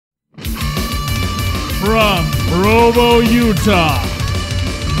From Provo, Utah,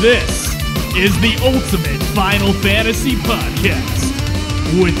 this is the Ultimate Final Fantasy Podcast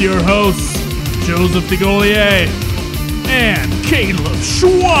with your hosts, Joseph DeGolier and Caleb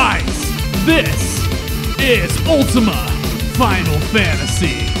Schweiss. This is Ultima Final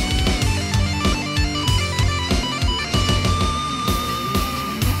Fantasy.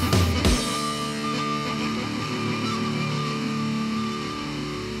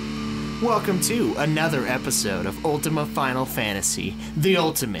 Welcome to another episode of Ultima Final Fantasy, the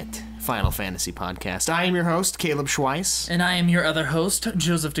Ultimate Final Fantasy Podcast. I am your host, Caleb Schweiss. And I am your other host,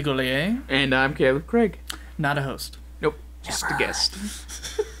 Joseph DeGolier. And I'm Caleb Craig. Not a host. Nope, just a guest.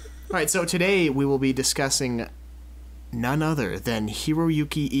 Alright, so today we will be discussing none other than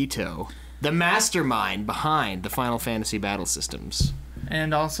Hiroyuki Ito, the mastermind behind the Final Fantasy battle systems.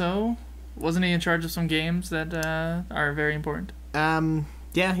 And also, wasn't he in charge of some games that are very important?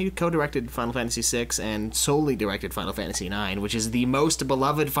 Yeah, he co-directed Final Fantasy VI and solely directed Final Fantasy IX, which is the most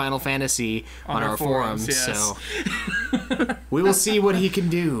beloved Final Fantasy on our forums. Yes. So we will see what he can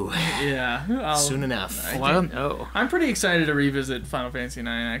do. Yeah, soon enough. I don't know. I'm pretty excited to revisit Final Fantasy IX,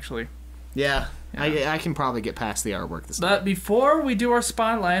 actually. Yeah. I can probably get past the artwork this time. But before we do our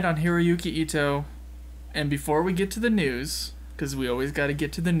spotlight on Hiroyuki Ito, and before we get to the news, because we always got to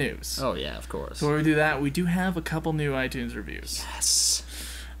get to the news. Oh yeah, of course. Before we do that, we do have a couple new iTunes reviews. Yes.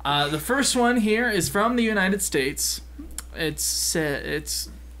 The first one here is from the United States. It's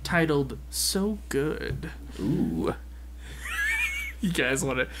titled "So Good." Ooh. You guys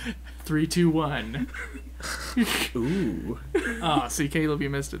want it? 3, 2, 1. Ooh. Oh, see, Caleb, you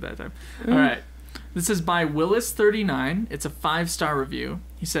missed it that time. All right. This is by Willis39. It's a 5-star review.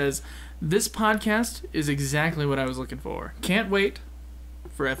 He says, "This podcast is exactly what I was looking for. Can't wait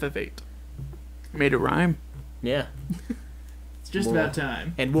for FF8." Made it rhyme. Yeah. Just about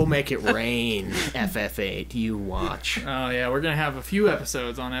time. And we'll make it rain, FF8. You watch. Oh, yeah, we're going to have a few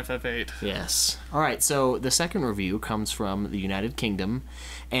episodes on FF8. Yes. All right, so the second review comes from the United Kingdom,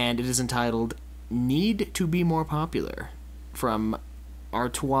 and it is entitled Need to Be More Popular from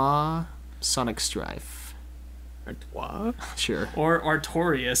Artois Sonic Strife. Artois? Sure. Or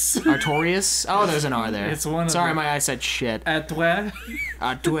Artorias. Artorias? Oh, there's an R there. It's one of Sorry, them. my eyesight shit. Artois.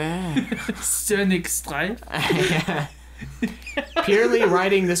 Artois. Sonic Strife. Purely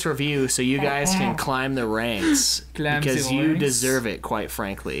writing this review so you guys can climb the ranks because you ranks. deserve it, quite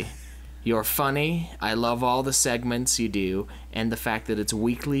frankly. You're funny, I love all the segments you do, and the fact that it's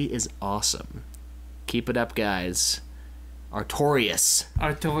weekly is awesome. Keep it up, guys. Artorias.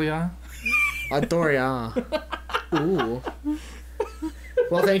 Artoria. Artoria. Ooh.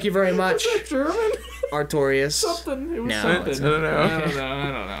 Well, thank you very much, German? Artorias. Something. It was No, something. it's I don't know. I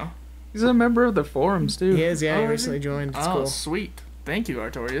don't know. He's a member of the forums, too. He is, yeah, he Oh, recently joined. It's Oh, cool. sweet. Thank you,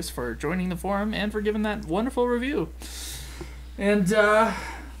 Artorias, for joining the forum and for giving that wonderful review. And,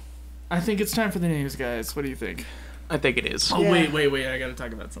 I think it's time for the news, guys. What do you think? I think it is. Oh, Yeah. wait. I gotta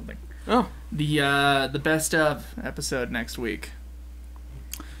talk about something. Oh. The best of episode next week.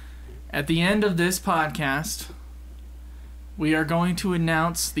 At the end of this podcast, we are going to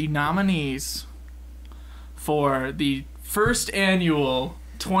announce the nominees for the first annual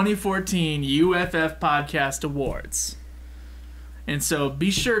 2014 UFF Podcast Awards. And so be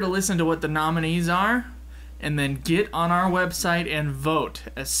sure to listen to what the nominees are, and then get on our website and vote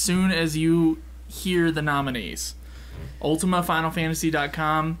as soon as you hear the nominees.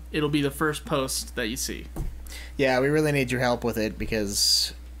 UltimaFinalFantasy.com. It'll be the first post that you see. Yeah, we really need your help with it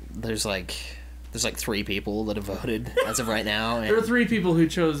because there's like 3 people that have voted as of right now. And There are 3 people who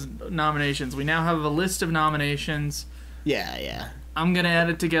chose nominations. We now have a list of nominations. yeah. I'm going to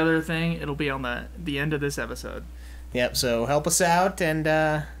edit together a thing. It'll be on the end of this episode. Yep, so help us out and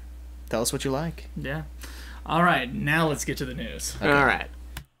tell us what you like. Yeah. All right, now let's get to the news. Okay. All right.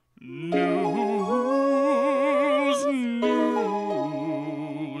 News.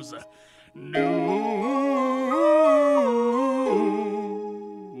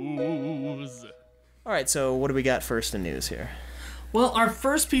 All right, so what do we got first in news here? Well, our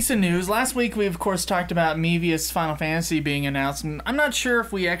first piece of news, last week we of course talked about Mevius Final Fantasy being announced, and I'm not sure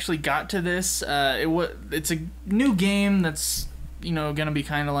if we actually got to this. It's a new game that's, going to be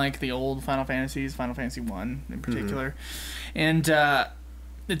kind of like the old Final Fantasies, Final Fantasy 1 in particular. And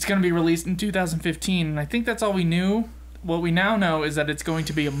it's going to be released in 2015, and I think that's all we knew. What we now know is that it's going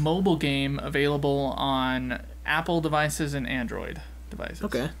to be a mobile game available on Apple devices and Android devices.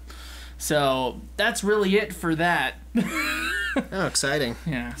 Okay. So that's really it for that. Oh, exciting.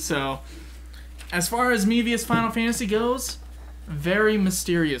 Yeah, so as far as Mevius Final Fantasy goes, very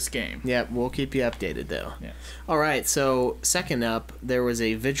mysterious game. Yeah, we'll keep you updated, though. Yeah. All right, so second up, there was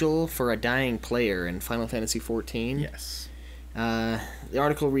a vigil for a dying player in Final Fantasy XIV. Yes. The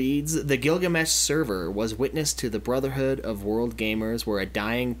article reads, the Gilgamesh server was witness to the Brotherhood of World Gamers where a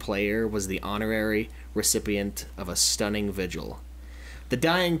dying player was the honorary recipient of a stunning vigil. The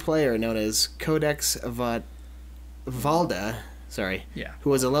dying player, known as Codex Valda, who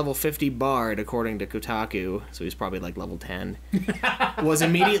was a level 50 bard according to Kotaku, so he's probably like level 10, was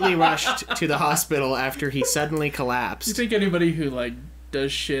immediately rushed to the hospital after he suddenly collapsed. You think anybody who like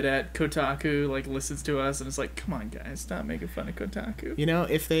does shit at Kotaku like listens to us and is like, come on guys, stop making fun of Kotaku? You know,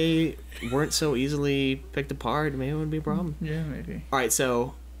 if they weren't so easily picked apart, maybe it wouldn't be a problem. Yeah, maybe. Alright,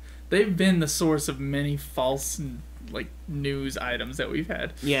 so they've been the source of many false like news items that we've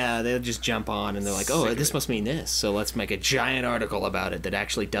had. yeah, they'll just jump on and they're like, oh, this must mean this, so let's make a giant article about it that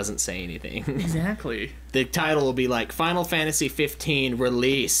actually doesn't say anything. Exactly. The title will be like, Final Fantasy 15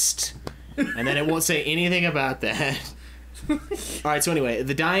 released, and then it won't say anything about that. Alright, so anyway,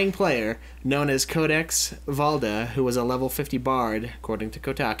 the dying player, known as Codex Valda, who was a level 50 bard, according to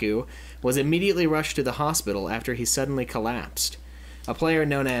Kotaku, was immediately rushed to the hospital after he suddenly collapsed. A player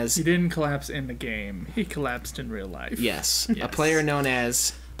known as... He didn't collapse in the game. He collapsed in real life. Yes. A player known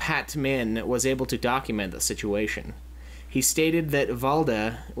as Pat Min was able to document the situation. He stated that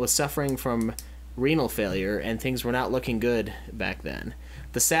Valda was suffering from renal failure and things were not looking good back then.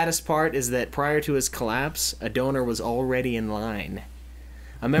 The saddest part is that prior to his collapse, a donor was already in line.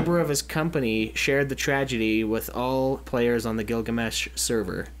 A member of his company shared the tragedy with all players on the Gilgamesh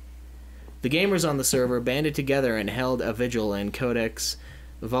server. The gamers on the server banded together and held a vigil in Codex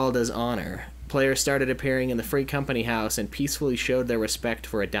Valda's honor. Players started appearing in the Free Company house and peacefully showed their respect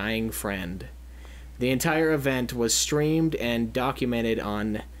for a dying friend. The entire event was streamed and documented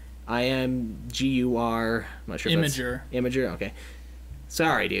on IMGUR. I'm not sure if Imager. Imager, okay.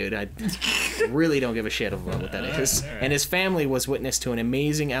 Sorry, dude. I really don't give a shit about what that is. Right. And his family was witness to an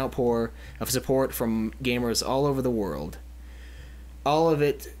amazing outpour of support from gamers all over the world. All of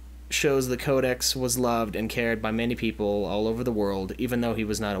it shows the Codex was loved and cared by many people all over the world, even though he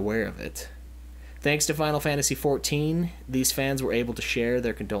was not aware of it. Thanks to Final Fantasy XIV, these fans were able to share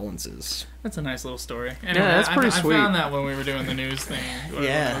their condolences. That's a nice little story. Anyway, that's pretty sweet. I found that when we were doing the news thing.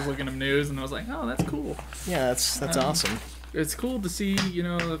 Yeah. I was looking up news and I was like, oh, that's cool. Yeah, that's awesome. It's cool to see,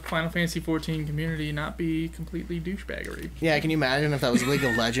 the Final Fantasy XIV community not be completely douchebaggery. Yeah, can you imagine if that was League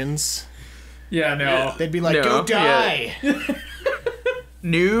of Legends? Yeah, no. They'd be like, No, go die! yeah.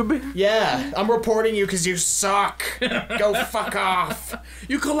 Noob. Yeah, I'm reporting you because you suck. Go fuck off.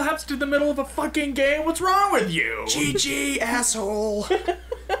 You collapsed in the middle of a fucking game? What's wrong with you? GG, asshole.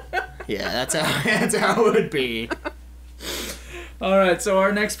 Yeah, that's how it would be. Alright, so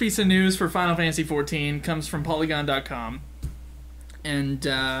our next piece of news for Final Fantasy XIV comes from Polygon.com. And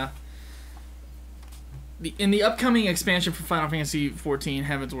in the upcoming expansion for Final Fantasy XIV,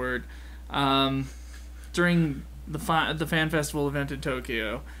 Heaven's Word, during the fan festival event in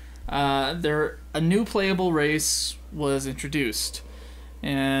Tokyo, a new playable race was introduced,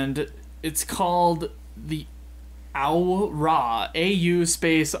 and it's called the Aura, AU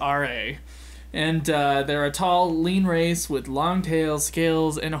space RA, and they're a tall, lean race with long tails,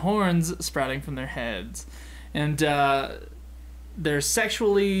 scales, and horns sprouting from their heads, and they're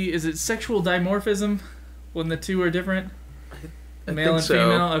sexual dimorphism when the two are different? I Male think and so.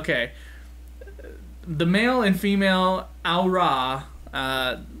 female? Okay. The male and female Aura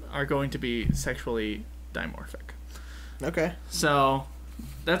are going to be sexually dimorphic. Okay. So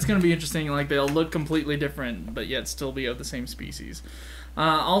that's going to be interesting. Like, they'll look completely different, but yet still be of the same species.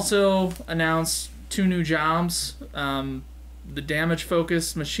 Also announced 2 new jobs. The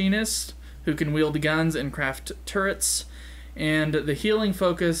damage-focused machinist, who can wield guns and craft turrets, and the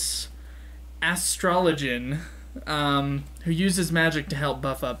healing-focused astrologian, who uses magic to help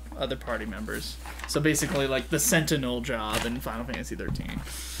buff up other party members. So basically, like the Sentinel job in Final Fantasy 13.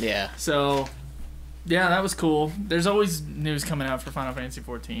 Yeah. So, yeah, that was cool. There's always news coming out for Final Fantasy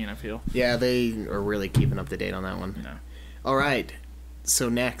 14, I feel. Yeah, they are really keeping up to date on that one. You know. All right. So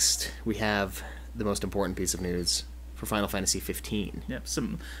next, we have the most important piece of news for Final Fantasy 15. Yep,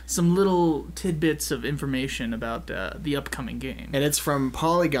 some little tidbits of information about the upcoming game. And it's from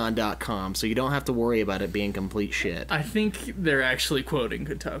Polygon.com, so you don't have to worry about it being complete shit. I think they're actually quoting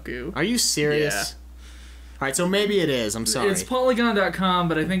Kotaku. Are you serious? Yeah. All right, so maybe it is. I'm sorry. It's Polygon.com,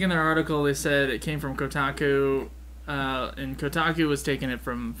 but I think in their article they said it came from Kotaku, and Kotaku was taking it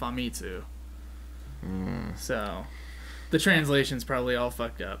from Famitsu. So, The translation's probably all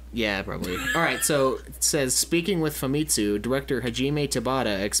fucked up. Yeah, probably. All right, so it says, speaking with Famitsu, director Hajime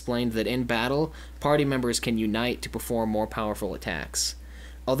Tabata explained that in battle, party members can unite to perform more powerful attacks.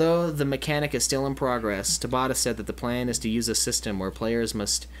 Although the mechanic is still in progress, Tabata said that the plan is to use a system where players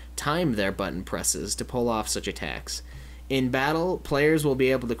must time their button presses to pull off such attacks. In battle, players will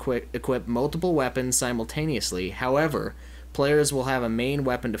be able to equip multiple weapons simultaneously. However, players will have a main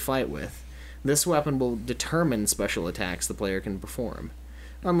weapon to fight with. This weapon will determine special attacks the player can perform.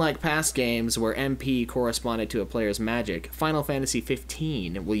 Unlike past games where MP corresponded to a player's magic, Final Fantasy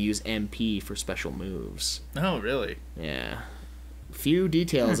XV will use MP for special moves. Oh, really? Yeah. Few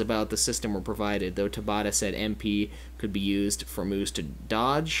details about the system were provided, though Tabata said MP could be used for moves to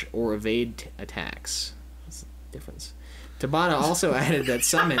dodge or evade attacks. What's the difference? Tabata also added that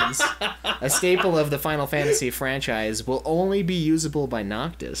summons, a staple of the Final Fantasy franchise, will only be usable by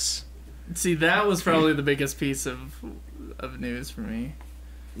Noctis. See, that was probably the biggest piece of news for me.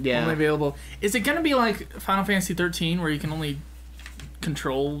 Yeah. Only available. Is it going to be like Final Fantasy 13 where you can only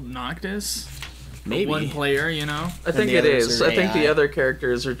control Noctis? Maybe. One player, you know? I think the it others is. are I think the AI. other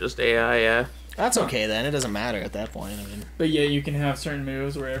characters are just AI, yeah. That's okay then. It doesn't matter at that point. I mean, But yeah, you can have certain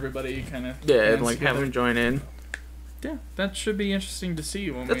moves where everybody kind of... Yeah, and like have them join in. Yeah, that should be interesting to see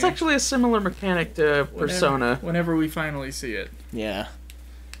when That's we... actually a similar mechanic to Persona. Whenever we finally see it. yeah.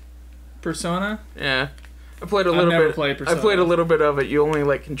 Persona? Yeah. I played a I've little never bit. played I Persona. played a little bit of it. You only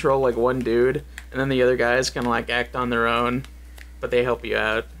like control like one dude, and then the other guys kind of like act on their own, but they help you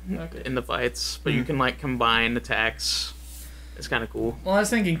out Okay. in the fights. But you can like combine attacks. It's kind of cool. Well, I was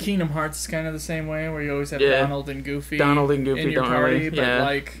thinking Kingdom Hearts is kind of the same way, where you always have Yeah. Donald and Goofy. Donald and Goofy in your don't party, really- but yeah.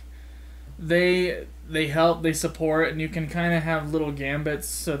 like they help, they support, and you can kind of have little gambits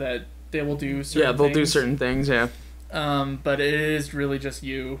so that they will do certain Yeah, they'll do things. certain things. Yeah. But it is really just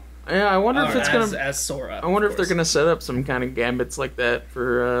you. Yeah, I wonder if or it's as, gonna. as Sora. I wonder of if they're course. gonna set up some kind of gambits like that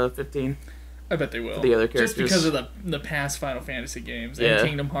for 15. I bet they will. the other just characters. because of the past Final Fantasy games Yeah. and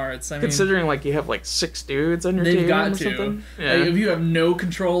Kingdom Hearts. I mean, Considering like you have like 6 dudes on your they've team got or to. something. Yeah. Like, if you have no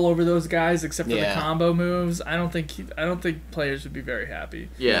control over those guys except for Yeah. the combo moves, I don't think players would be very happy.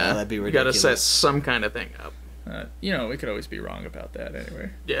 Yeah, that'd be You gotta set ridiculous. some kind of thing up. We could always be wrong about that anyway.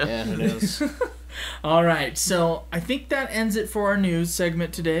 Yeah. Yeah, who knows? All right, so I think that ends it for our news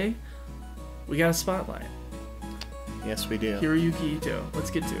segment today. We got a spotlight. Yes, we do. Hiroyuki Ito.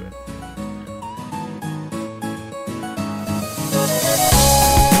 Let's get to it.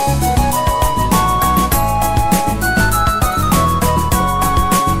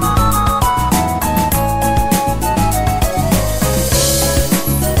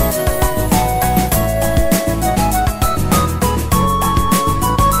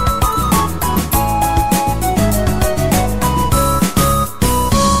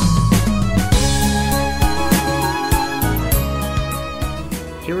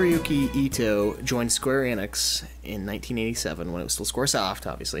 Hiroyuki Ito joined Square Enix in 1987 when it was still Squaresoft,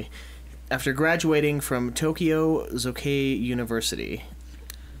 obviously, after graduating from Tokyo Zokei University.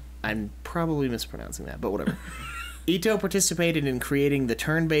 I'm probably mispronouncing that, but whatever. Ito participated in creating the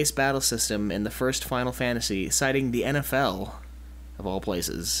turn-based battle system in the first Final Fantasy, citing the NFL, of all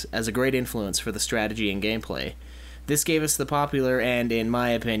places, as a great influence for the strategy and gameplay. This gave us the popular and, in my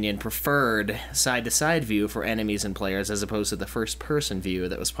opinion, preferred side-to-side view for enemies and players as opposed to the first-person view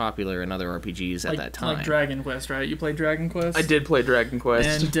that was popular in other RPGs at that time. Like Dragon Quest, right? You played Dragon Quest? I did play Dragon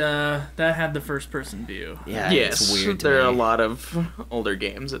Quest. And that had the first-person view. Yeah, yes, it's weird to there are a me. lot of older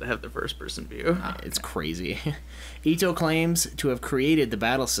games that have the first-person view. It's crazy. Ito claims to have created the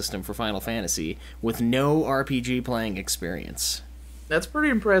battle system for Final Fantasy with no RPG playing experience. That's pretty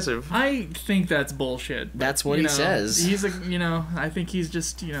impressive. I think that's bullshit. That's what You he know, says. He's I think he's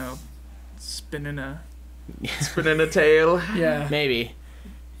just, spinning a... Spinning a tail. Yeah. Maybe.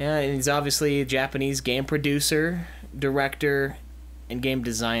 Yeah, and he's obviously a Japanese game producer, director, and game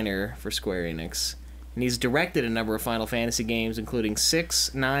designer for Square Enix. And he's directed a number of Final Fantasy games, including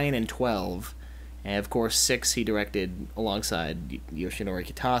 6, 9, and 12. And of course, 6 he directed alongside Yoshinori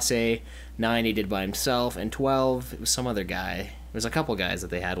Kitase, 9 he did by himself, and 12 it was some other guy. There's a couple guys that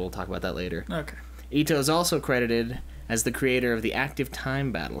they had, we'll talk about that later. Okay. Ito is also credited as the creator of the active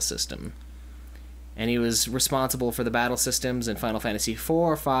time battle system. And he was responsible for the battle systems in Final Fantasy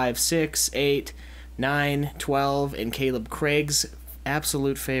 4, 5, 6, 8, 9, 12, and Caleb Craig's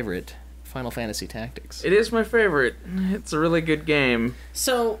absolute favorite, Final Fantasy Tactics. It is my favorite. It's a really good game.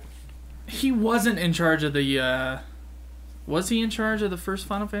 So, he wasn't in charge of the, was he in charge of the first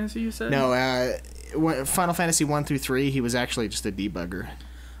Final Fantasy, you said? No, Final Fantasy 1 through 3, he was actually just a debugger.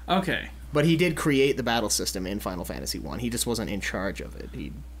 Okay. But he did create the battle system in Final Fantasy 1. He just wasn't in charge of it.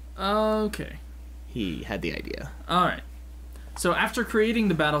 Okay. He had the idea. Alright. So after creating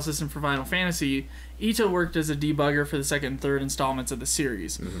the battle system for Final Fantasy, Ito worked as a debugger for the second and third installments of the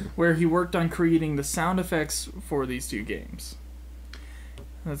series, where he worked on creating the sound effects for these two games.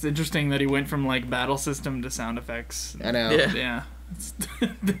 That's interesting that he went from like battle system to sound effects. I know. Yeah.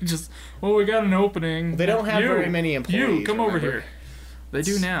 They just, we got an opening. They don't have very many employees. Come over remember? here. They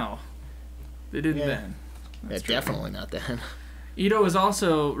do now. They didn't then. Yeah, definitely not then. Ito is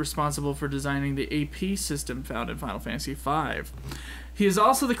also responsible for designing the AP system found in Final Fantasy V. He is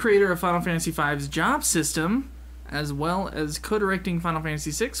also the creator of Final Fantasy V's job system, as well as co-directing Final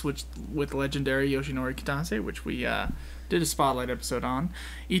Fantasy VI, which with legendary Yoshinori Kitase, which we did a spotlight episode on.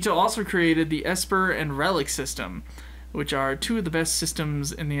 Ito also created the Esper and Relic system, which are two of the best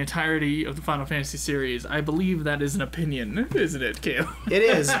systems in the entirety of the Final Fantasy series. I believe that is an opinion, isn't it, Caleb? It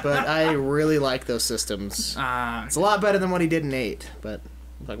is, but I really like those systems. It's a lot better than what he did in 8, but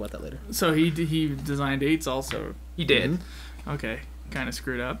we'll talk about that later. So he designed 8s also. He did. Okay, kind of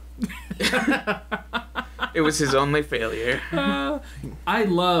screwed up. It was his only failure. I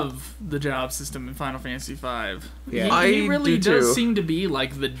love the job system in Final Fantasy V. Yeah. He really do does too. seem to be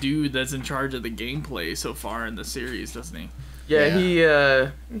like the dude that's in charge of the gameplay so far in the series, doesn't he?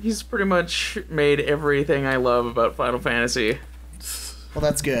 Yeah, he's pretty much made everything I love about Final Fantasy. Well,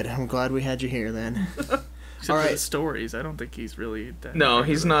 that's good. I'm glad we had you here then. Except All for the right. stories. I don't think he's really that. No,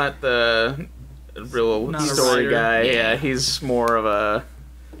 he's not the real Not a story writer. guy. Yeah. Yeah, he's more of a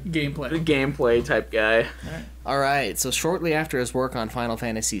gameplay. gameplay type guy. Alright, so shortly after his work on Final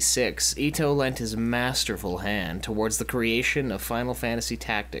Fantasy VI, Ito lent his masterful hand towards the creation of Final Fantasy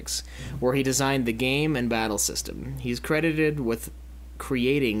Tactics, where he designed the game and battle system. He's credited with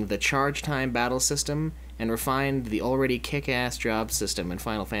creating the charge time battle system and refined the already kick-ass job system in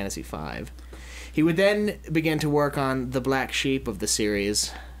Final Fantasy V. He would then begin to work on the black sheep of the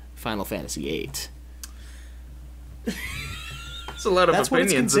series, Final Fantasy VIII. There's a lot of That's what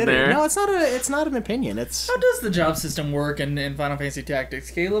it's opinions in considered. there. No, it's not an opinion. It's How does the job system work in Final Fantasy Tactics,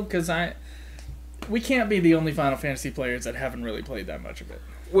 Caleb? Because we can't be the only Final Fantasy players that haven't really played that much of it.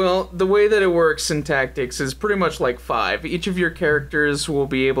 Well, the way that it works in Tactics is pretty much like 5. Each of your characters will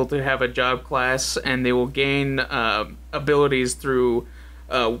be able to have a job class, and they will gain abilities through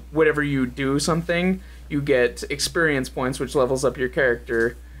whatever you do something. You get experience points, which levels up your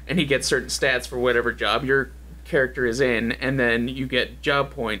character, and he gets certain stats for whatever job your character is in, and then you get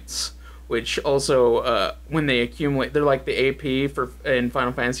job points, which also, when they accumulate, they're like the AP in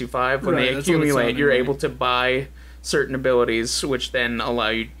Final Fantasy V. When Right, they that's what it's accumulate, sounding you're like. able to buy certain abilities, which then allow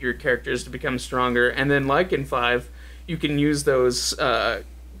your characters to become stronger. And then, like in 5, you can use those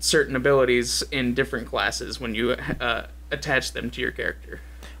certain abilities in different classes when you attach them to your character.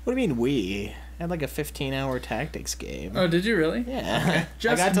 What do you mean we? I had like a 15-hour tactics game. Oh, did you really? Yeah.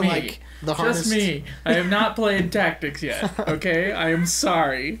 Just I got to me. like the Just hardest me. I have not played Tactics yet. Okay, I am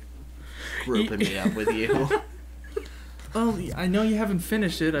sorry. grouping me up with you. Well, I know you haven't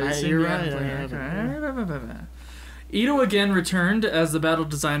finished it. I assume you're you right, haven't I played it. haven't. Okay. Ito again returned as the battle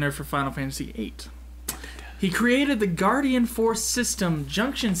designer for Final Fantasy VIII. He created the Guardian Force system,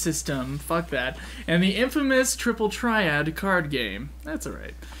 Junction system, fuck that, and the infamous Triple Triad card game. That's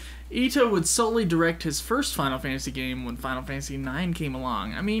alright. Ito would solely direct his first Final Fantasy game when Final Fantasy IX came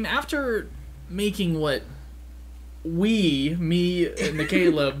along. I mean, after making what me and the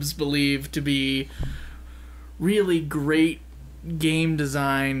Calebs believe to be really great game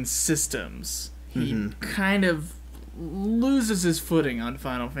design systems, he kind of loses his footing on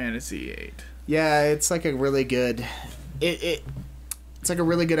Final Fantasy VIII. Yeah, it's like a really good it's like a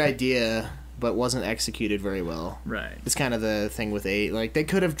really good idea, but wasn't executed very well. Right. It's kind of the thing with 8. Like, they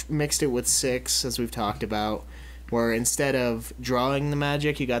could have mixed it with 6, as we've talked about, where instead of drawing the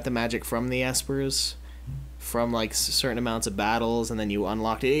magic, you got the magic from the Espers, from, like, certain amounts of battles, and then you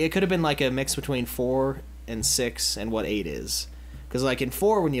unlocked it. It could have been, like, a mix between 4 and 6 and what 8 is. Because, like, in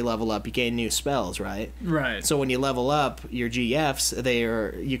 4, when you level up, you gain new spells, right? Right. So when you level up your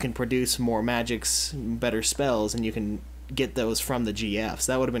GFs, you can produce more magics, better spells, and you can get those from the GFs.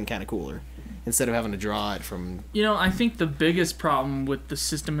 That would have been kind of cooler, instead of having to draw it from... You know, I think the biggest problem with the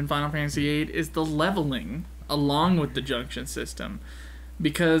system in Final Fantasy VIII is the leveling along with the junction system.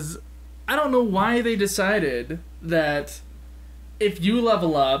 Because I don't know why they decided that if you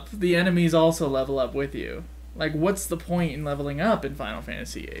level up, the enemies also level up with you. Like, what's the point in leveling up in Final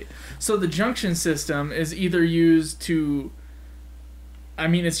Fantasy VIII? So the junction system is either used to... I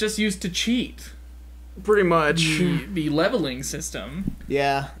mean, it's just used to cheat. Pretty much. The leveling system.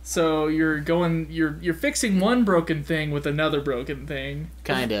 Yeah, So you're fixing one broken thing with another broken thing.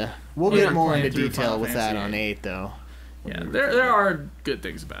 kinda. We'll Yeah. get more Playing into through detail Final with that Fantasy on 8, though. Yeah, there are good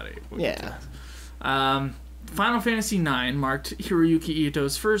things about it. Yeah. Final Fantasy IX marked Hiroyuki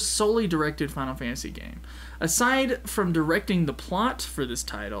Ito's first solely directed Final Fantasy game. Aside from directing the plot for this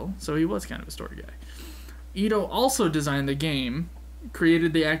title, so he was kind of a story guy, Ito also designed the game,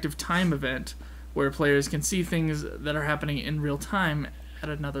 created the active time event, where players can see things that are happening in real time at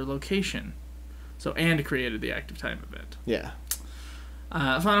another location. And created the active time event. Yeah.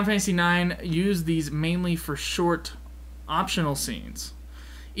 Final Fantasy IX used these mainly for short, optional scenes.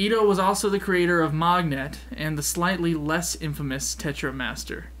 Ito was also the creator of Magnet and the slightly less infamous Tetra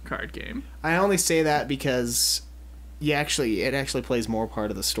Master card game. I only say that because it actually plays more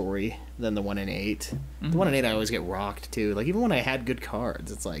part of the story than the one in 8. Mm-hmm. The one in 8 I always get rocked too. Like, even when I had good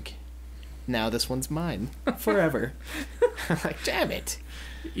cards, it's like, now this one's mine forever. I'm like, damn it.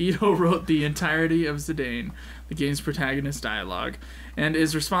 Ito wrote the entirety of Zidane, the game's protagonist dialogue, and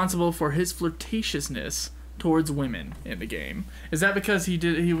is responsible for his flirtatiousness towards women in the game. Is that because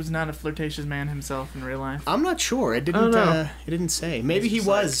he was not a flirtatious man himself in real life? I'm not sure. It didn't say. Maybe he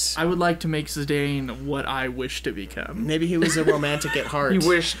was. Like, I would like to make Zidane what I wish to become. Maybe he was a romantic at heart. He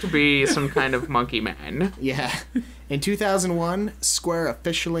wished to be some kind of monkey man. Yeah. In 2001, Square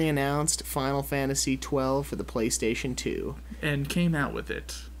officially announced Final Fantasy XII for the PlayStation 2. And came out with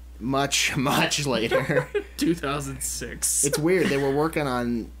it. Much, much later. 2006. It's weird. They were working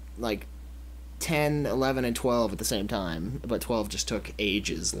on, like, 10, 11, and 12 at the same time, but 12 just took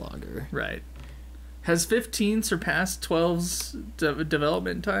ages longer. Right. Has 15 surpassed 12's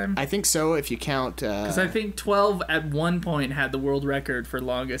development time? I think so, if you count... Because I think 12 at one point had the world record for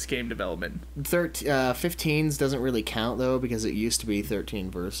longest game development. 15's doesn't really count, though, because it used to be 13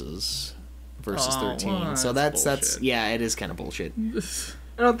 versus 13. Well, so that's yeah, it is kind of bullshit.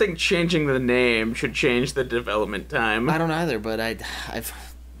 I don't think changing the name should change the development time. I don't either, but I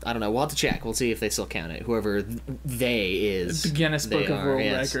don't know. We'll have to check. We'll see if they still count it. Whoever they is. The Guinness Book of World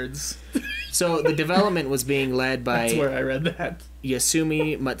Records. So the development was being led by... That's where I read that.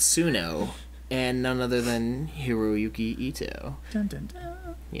 Yasumi Matsuno and none other than Hiroyuki Ito. Dun, dun,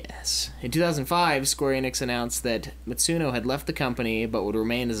 dun. Yes. In 2005, Square Enix announced that Matsuno had left the company but would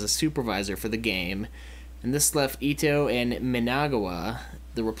remain as a supervisor for the game. And this left Ito and Minagawa,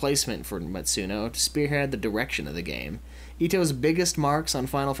 the replacement for Matsuno, to spearhead the direction of the game. Ito's biggest marks on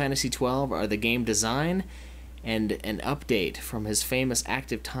Final Fantasy XII are the game design and an update from his famous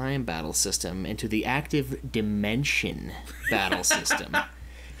active time battle system into the active dimension battle system.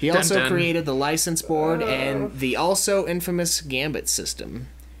 He also created the license board and the also infamous Gambit system.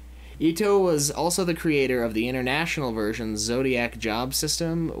 Ito was also the creator of the international version's Zodiac job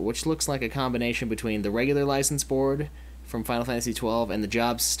system, which looks like a combination between the regular license board from Final Fantasy XII and the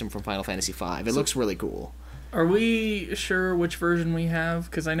job system from Final Fantasy V. It looks really cool. Are we sure which version we have?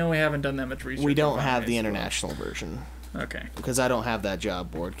 Because I know we haven't done that much research. We don't have the international version. Okay. Because I don't have that job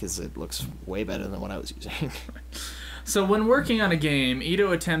board, because it looks way better than what I was using. So when working on a game,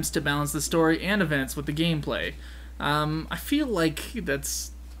 Ito attempts to balance the story and events with the gameplay. I feel like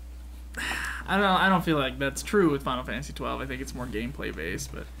that's... I don't feel like that's true with Final Fantasy XII. I think it's more gameplay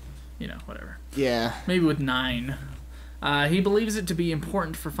based, but, whatever. Yeah. Maybe with 9. He believes it to be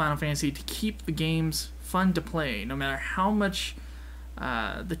important for Final Fantasy to keep the games fun to play, no matter how much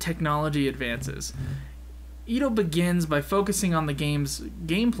the technology advances. Ito begins by focusing on the game's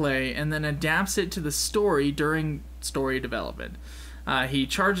gameplay and then adapts it to the story during story development. He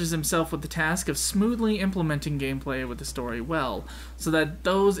charges himself with the task of smoothly implementing gameplay with the story well, so that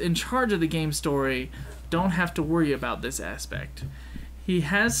those in charge of the game story don't have to worry about this aspect. He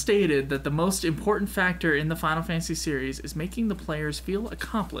has stated that the most important factor in the Final Fantasy series is making the players feel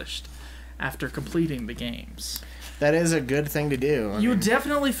accomplished after completing the games. That is a good thing to do. You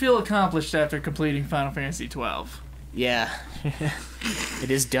definitely feel accomplished after completing Final Fantasy XII. Yeah. It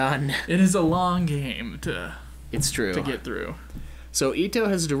is done. It is a long game It's true. to get through. So Ito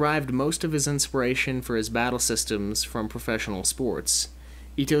has derived most of his inspiration for his battle systems from professional sports.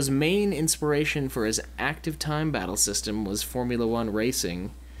 Ito's main inspiration for his active time battle system was Formula One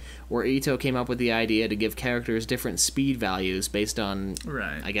racing, where Ito came up with the idea to give characters different speed values based on,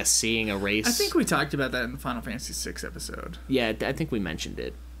 right, I guess, seeing a race. I think we talked about that in the Final Fantasy VI episode. Yeah, I think we mentioned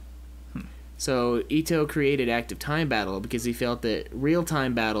it. So Ito created active time battle because he felt that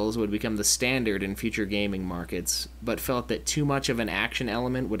real-time battles would become the standard in future gaming markets, but felt that too much of an action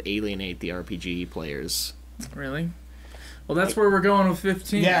element would alienate the RPG players. Really? Well, that's where we're going with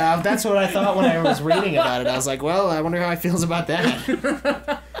 15. Yeah, that's what I thought when I was reading about it. I was like, well, I wonder how he feels about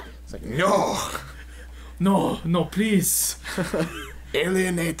that. It's like, No, please.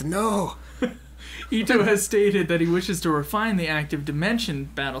 Alienate, no. Ito has stated that he wishes to refine the active dimension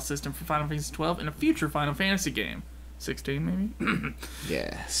battle system for Final Fantasy XII in a future Final Fantasy game. 16 maybe?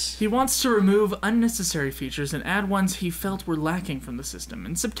 Yes. He wants to remove unnecessary features and add ones he felt were lacking from the system.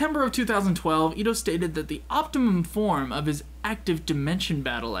 In September of 2012, Ito stated that the optimum form of his active dimension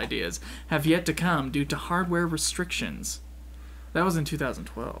battle ideas have yet to come due to hardware restrictions. That was in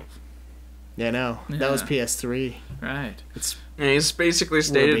 2012. Yeah, no. That was Yeah. PS3. Right. And he's basically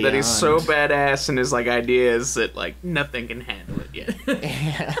stated that he's so beyond. badass in his like ideas that like nothing can handle it yet.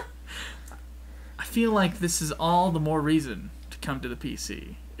 Yeah. I feel like this is all the more reason to come to the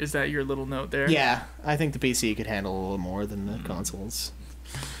PC. Is that your little note there? Yeah, I think the PC could handle a little more than the consoles.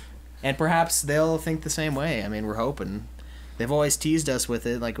 And perhaps they'll think the same way. I mean, we're hoping. They've always teased us with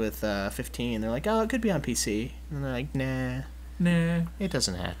it, like with 15. They're like, oh, it could be on PC. And they're like, nah, Nah. it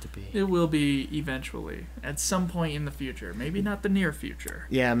doesn't have to be. It will be eventually. At some point in the future. Maybe not the near future.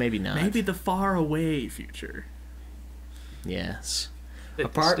 Yeah, maybe not. Maybe the far away future. Yes.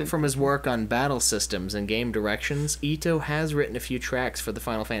 Apart from his work on battle systems and game directions, Ito has written a few tracks for the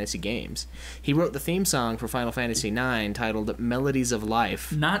Final Fantasy games. He wrote the theme song for Final Fantasy IX titled Melodies of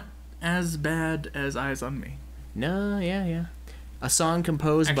Life. Not as bad as Eyes on Me. No, yeah. A song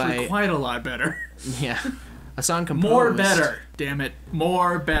composed Actually, by... quite a lot better. Yeah. A song composed... More better. Damn it.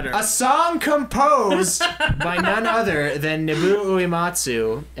 More better. A song composed by none other than Nobuo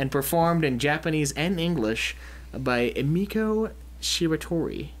Uematsu and performed in Japanese and English by Emiko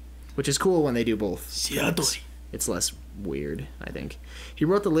Shiratori, which is cool when they do both. Shiratori. It's less weird, I think. He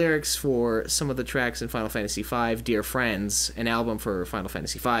wrote the lyrics for some of the tracks in Final Fantasy V, Dear Friends, an album for Final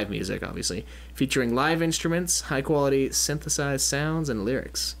Fantasy V music, obviously, featuring live instruments, high-quality synthesized sounds, and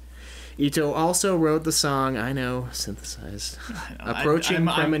lyrics. Ito also wrote the song, I know, synthesized, Approaching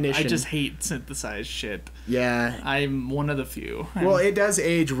Premonition. I just hate synthesized shit. Yeah. I'm one of the few. Well, it does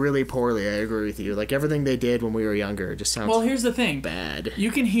age really poorly, I agree with you. Like, everything they did when we were younger just sounds Well, here's the thing. bad. You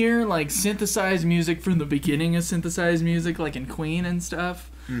can hear, like, synthesized music from the beginning of synthesized music, like in Queen and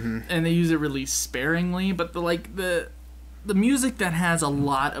stuff. Mm-hmm. And they use it really sparingly. But, the music that has a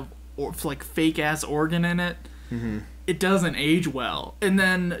lot of, like, fake-ass organ in it, it doesn't age well. And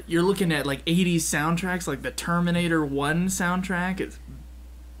then you're looking at, like, 80s soundtracks, like the Terminator 1 soundtrack.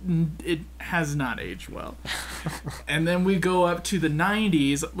 It has not aged well. And then we go up to the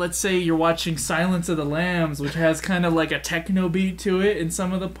 90s. Let's say you're watching Silence of the Lambs, which has kind of like a techno beat to it in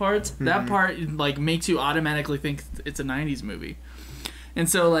some of the parts. That part like makes you automatically think it's a 90s movie. And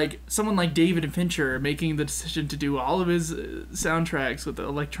so like someone like David Fincher making the decision to do all of his soundtracks with the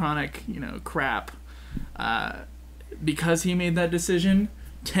electronic, crap, because he made that decision,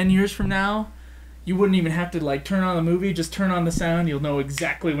 10 years from now, you wouldn't even have to like turn on the movie, just turn on the sound, you'll know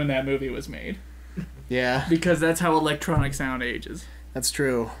exactly when that movie was made. Yeah. Because that's how electronic sound ages. That's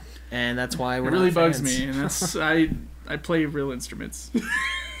true. And that's why we're It really not bugs fans. me, and that's I play real instruments.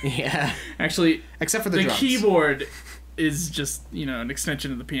 Yeah. Actually, Except for the drums. keyboard is just, an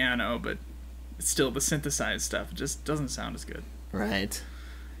extension of the piano, but it's still the synthesized stuff. It just doesn't sound as good. Right.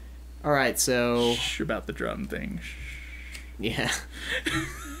 All right, so... Shh about the drum thing. Shh. Yeah.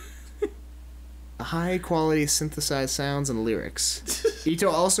 High-quality synthesized sounds and lyrics. Ito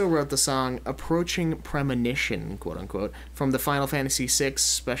also wrote the song Approaching Premonition, quote-unquote, from the Final Fantasy VI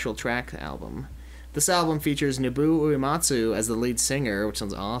Special Track album. This album features Nobuo Uematsu as the lead singer, which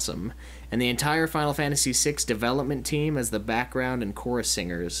sounds awesome, and the entire Final Fantasy VI development team as the background and chorus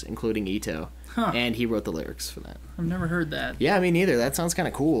singers, including Ito. Huh. And he wrote the lyrics for that. I've never heard that. Yeah, me neither. That sounds kind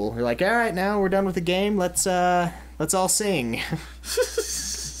of cool. You're like, all right, now we're done with the game. Let's all sing.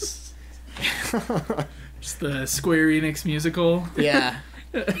 Just the Square Enix musical. Yeah.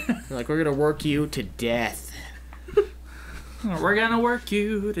 Like, we're gonna work you to death. We're gonna work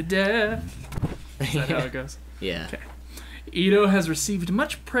you to death. Is that how it goes? Yeah. Okay. Ito has received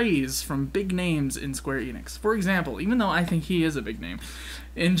much praise from big names in Square Enix. For example, even though I think he is a big name,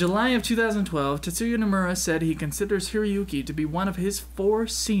 in July of 2012, Tetsuya Nomura said he considers Hiroyuki to be one of his 4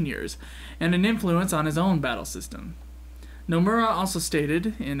 seniors and an influence on his own battle system. Nomura also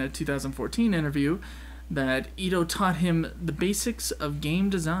stated in a 2014 interview that Ito taught him the basics of game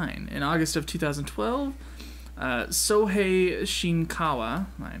design. In August of 2012, Sohei Shinkawa,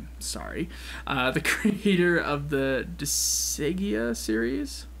 I'm sorry, the creator of the Disgaea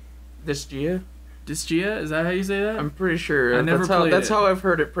series? Disgaea? Disgaea? Is that how you say that? I'm pretty sure. I never played that's it. how I've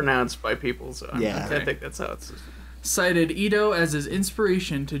heard it pronounced by people, so Yeah. I think that's how it's... Cited Ito as his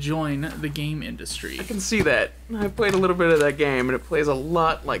inspiration to join the game industry. I can see that. I played a little bit of that game, and it plays a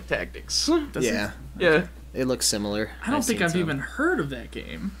lot like Tactics. Does it? Yeah. Yeah. It looks similar. I don't think seen I've some. even heard of that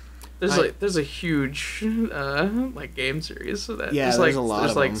game. There's a huge like game series. So that Yeah, there's a lot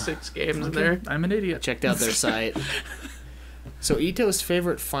there's of like them. 6 games in Okay, there. I'm an idiot. Checked out their site. So Ito's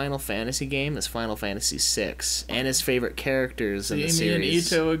favorite Final Fantasy game is Final Fantasy VI, and his favorite characters in the series. Me and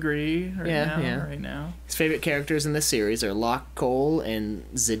Ito agree right now. His favorite characters in the series are Locke Cole and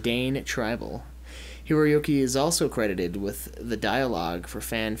Zidane Tribal. Hiroyuki is also credited with the dialogue for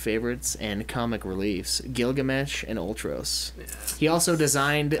fan favorites and comic reliefs, Gilgamesh and Ultros. Yeah. He also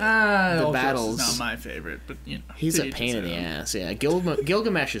designed the Ultros battles. Is not my favorite, but he's a pain in the ass. Yeah,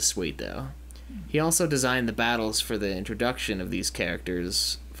 Gilgamesh is sweet though. He also designed the battles for the introduction of these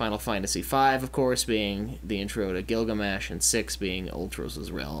characters. Final Fantasy V, of course, being the intro to Gilgamesh, and 6 being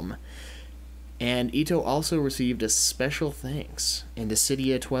Ultros' realm. And Ito also received a special thanks in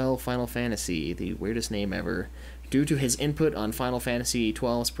Dissidia 12 Final Fantasy, the weirdest name ever, due to his input on Final Fantasy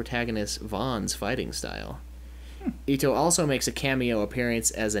XII's protagonist Vaughn's fighting style. Ito also makes a cameo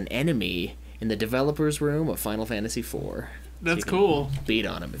appearance as an enemy in the developer's room of Final Fantasy IV. That's cool. Beat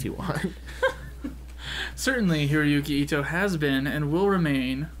on him if you want. Certainly, Hiroyuki Ito has been and will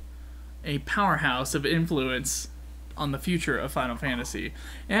remain a powerhouse of influence on the future of Final Fantasy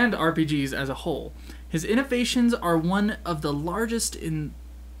and RPGs as a whole. His innovations are one of the largest in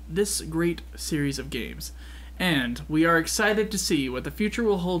this great series of games, and we are excited to see what the future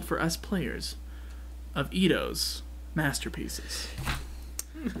will hold for us players of Ito's masterpieces.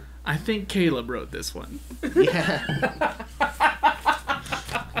 I think Caleb wrote this one. Yeah.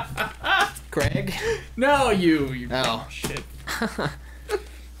 Craig? No, you. Oh. Shit.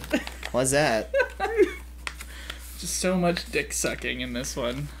 What's that? Just so much dick sucking in this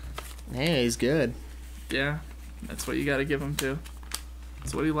one. Hey, he's good. Yeah, that's what you gotta give him to.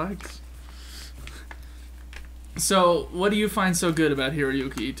 That's what he likes. So, what do you find so good about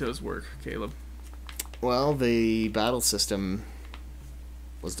Hiroyuki Ito's work, Caleb? Well, the battle system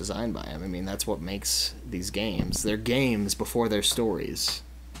was designed by him. I mean, that's what makes these games. They're games before they're stories.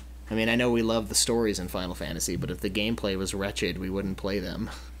 I mean, I know we love the stories in Final Fantasy, but if the gameplay was wretched, we wouldn't play them.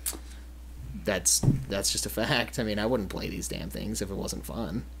 That's just a fact. I mean, I wouldn't play these damn things if it wasn't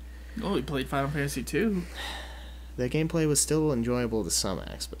fun. Oh, we played Final Fantasy 2. The gameplay was still enjoyable to some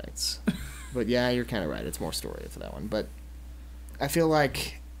aspects. But yeah, you're kind of right. It's more story for that one. But I feel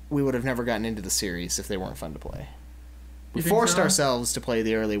like we would have never gotten into the series if they weren't fun to play. We forced ourselves to play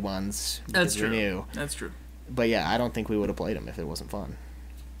the early ones because we knew. That's true. But yeah, I don't think we would have played them if it wasn't fun.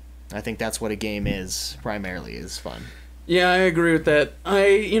 I think that's what a game is, primarily, is fun. Yeah, I agree with that.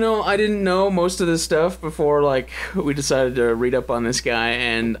 I didn't know most of this stuff before, we decided to read up on this guy,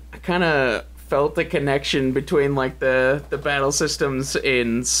 and I kind of felt the connection between, the battle systems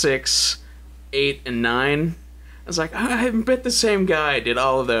in 6, 8, and 9. I was like, I bet the same guy did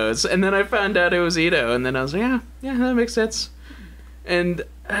all of those. And then I found out it was Ito, and then I was like, yeah, that makes sense. And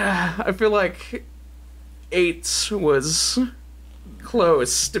I feel like 8 was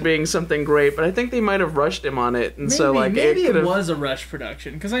close to being something great, but I think they might have rushed him on it, and maybe it was a rush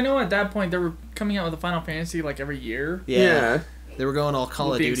production, because I know at that point they were coming out with a Final Fantasy every year. Yeah. They were going all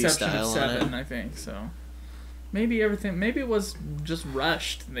Call of Duty style of 7, on it. I think so. Maybe it was just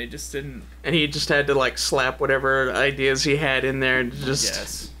rushed, and they just didn't. And he just had to slap whatever ideas he had in there, and just.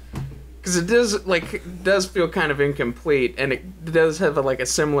 Yes. Because it does feel kind of incomplete, and it does have a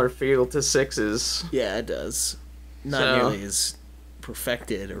similar feel to 6's. Yeah, it does. Not nearly as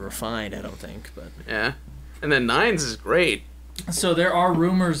perfected or refined, I don't think, but yeah. And then 9's is great. So there are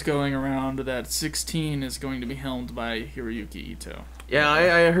rumors going around that 16 is going to be helmed by Hiroyuki Ito. Yeah,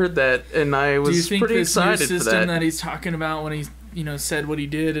 I heard that, and I was pretty excited for that. Do you think this new system that he's talking about when he said what he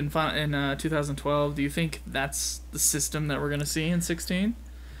did in 2012, do you think that's the system that we're going to see in 16?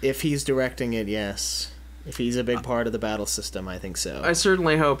 If he's directing it, yes. If he's a big part of the battle system, I think so. I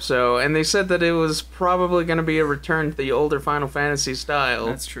certainly hope so. And they said that it was probably going to be a return to the older Final Fantasy style.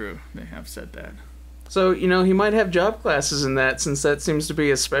 That's true. They have said that. So, he might have job classes in that, since that seems to be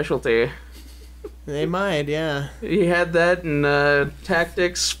his specialty. They might, yeah. He had that in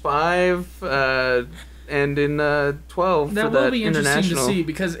Tactics 5 and in 12 that for will that be interesting international. to see,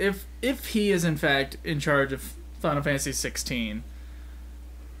 because if he is in fact in charge of Final Fantasy 16,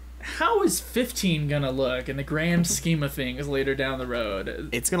 how is 15 gonna look in the grand scheme of things later down the road?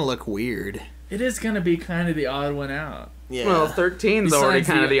 It's gonna look weird. It is gonna be kind of the odd one out. Yeah. Well, 13's already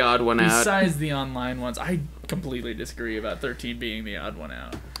kind of the odd one out. Besides the online ones, I completely disagree about 13 being the odd one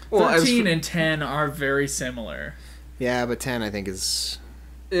out. Well, 13 and 10 are very similar. Yeah, but 10 I think is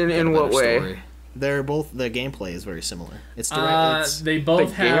in what way? Story. They're both, the gameplay is very similar. It's direct. They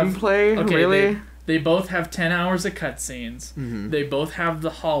both have gameplay. Okay, really? They both have 10 hours of cutscenes. Mm-hmm. They both have the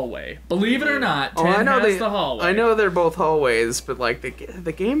hallway. Believe it or not, 10 has the hallway. I know they're both hallways, but the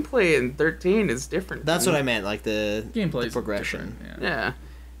gameplay in 13 is different. That's what I meant, the gameplay, the progression. Yeah.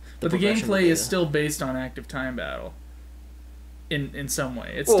 But the gameplay is still based on active time battle. in some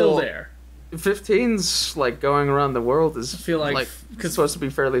way. It's still there. 15's like going around the world is feel like it's supposed to be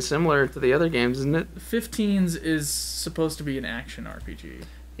fairly similar to the other games, isn't it? 15's is supposed to be an action RPG.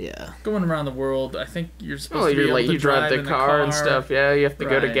 Yeah. Going around the world, I think you're supposed to be able to you drive the car and stuff. Yeah, you have to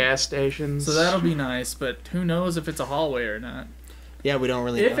go to gas stations. So that'll be nice, but who knows if it's a hallway or not. Yeah, we don't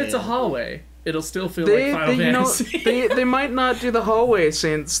really know. If it's a hallway, it'll still feel like Final Fantasy. They might not do the hallway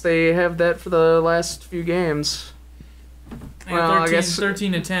since they have that for the last few games. Well, 13, I guess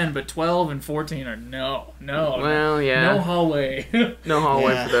 13 and 10, but 12 and 14 are no. Well, yeah. No hallway. No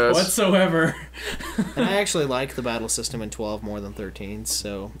hallway for those. Whatsoever. And I actually like the battle system in 12 more than 13,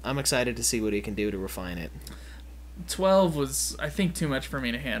 so I'm excited to see what he can do to refine it. 12 was, I think, too much for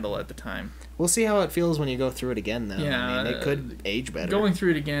me to handle at the time. We'll see how it feels when you go through it again, though. Yeah, I mean, it could age better. Going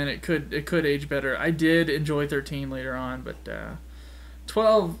through it again, it could age better. I did enjoy 13 later on, but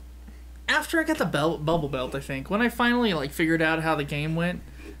 12... After I got the bubble belt, I think, when I finally figured out how the game went,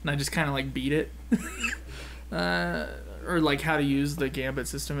 and I just kind of beat it, or how to use the gambit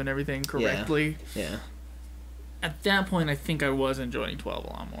system and everything correctly. Yeah. At that point, I think I was enjoying 12 a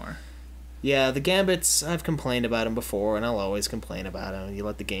lot more. Yeah, the gambits, I've complained about them before, and I'll always complain about them. You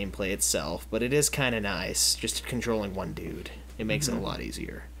let the game play itself, but it is kind of nice just controlling one dude. It makes it a lot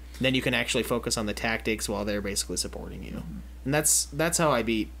easier. Then you can actually focus on the tactics while they're basically supporting you, and that's how I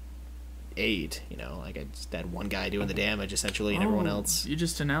beat 8, I just had one guy doing the damage essentially and everyone else. You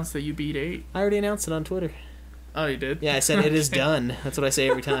just announced that you beat 8. I already announced it on Twitter. Oh, you did? Yeah, I said it is done. That's what I say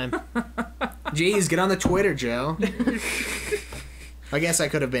every time. Jeez, get on the Twitter, Joe. I guess I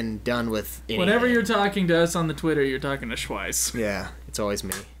could have been done with anything. Whenever you're talking to us on the Twitter, you're talking to Schweiss. Yeah, it's always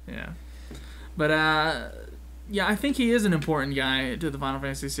me. Yeah. But, yeah, I think he is an important guy to the Final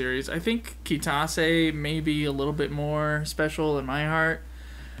Fantasy series. I think Kitase may be a little bit more special in my heart.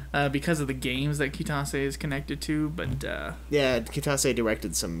 Because of the games that Kitase is connected to, but yeah, Kitase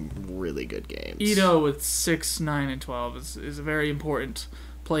directed some really good games. Ito with 6, 9, and 12 is a very important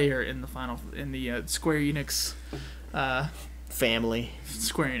player in the Square Enix family.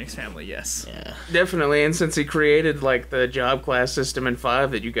 Square Enix family, yes. Yeah, definitely. And since he created the job class system in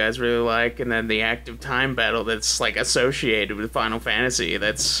 5 that you guys really like, and then the active time battle that's associated with Final Fantasy,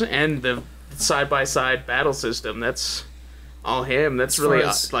 and the side by side battle system, that's all him. That's really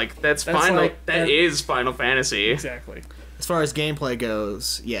that is Final Fantasy. Exactly. As far as gameplay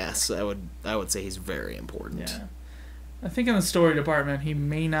goes, yes, I would say he's very important. Yeah. I think in the story department he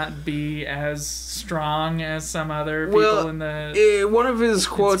may not be as strong as some other people in the one of his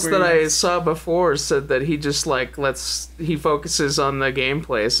quotes that I saw before said that he just he focuses on the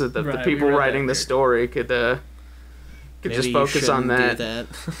gameplay so that the people writing the story could just focus on that. Do that.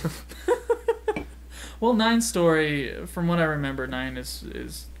 Well, 9's story, from what I remember, 9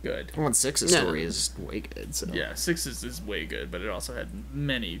 is good. Well, 6's story is way good. So. Yeah, 6 is way good, but it also had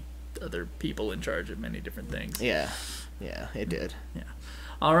many other people in charge of many different things. Yeah, it did. Yeah.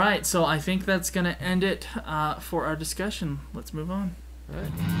 All right, so I think that's going to end it for our discussion. Let's move on. All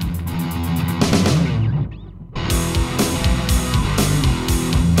right.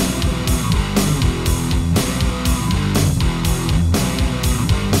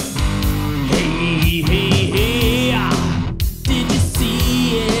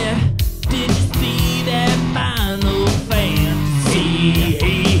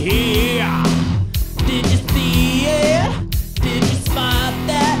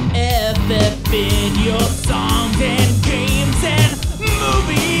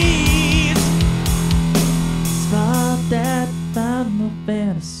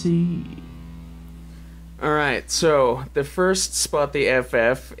 Alright, so the first spot the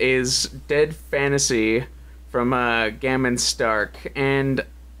FF is Dead Fantasy from Gammon Stark, and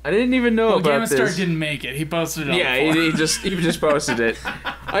I didn't even know about Gammon this. Stark didn't make it. He posted it on Yeah, he just posted it.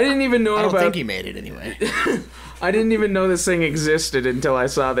 I didn't even know I don't think he made it anyway. I didn't even know this thing existed until I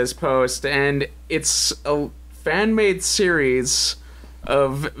saw this post, and it's a fan-made series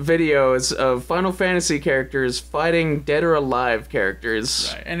of videos of Final Fantasy characters fighting dead or alive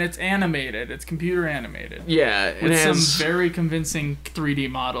characters. Right, and it's animated. It's computer animated. Yeah, it with has some very convincing 3D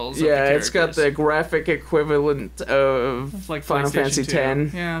models. Yeah, of the it's got the graphic equivalent of Final Fantasy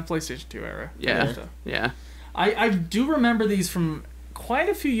X. Yeah, PlayStation 2 era. Yeah, yeah. I do remember these from quite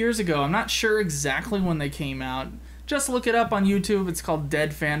a few years ago. I'm not sure exactly when they came out. Just look it up on YouTube. It's called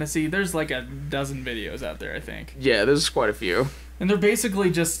Dead Fantasy. There's like a dozen videos out there, I think. Yeah, there's quite a few. And they're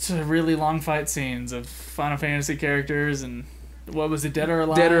basically just really long fight scenes of Final Fantasy characters and what was it, Dead or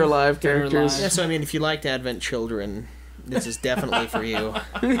Alive? Dead or Alive characters. Alive. Yeah, so I mean, if you liked Advent Children, this is definitely for you.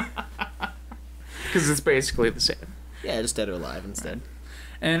 Because it's basically the same. Yeah, just Dead or Alive instead.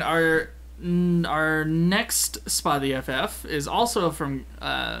 And our our next Spot the FF is also from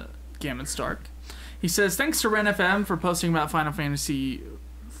Gammon Stark. He says, thanks to Ren FM for posting about Final Fantasy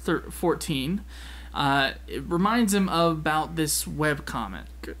 14. It reminds him about this webcomic.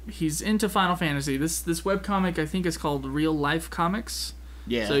 He's into Final Fantasy. This webcomic, I think, is called Real Life Comics.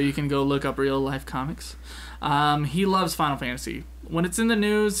 Yeah. So you can go look up Real Life Comics. He loves Final Fantasy. When it's in the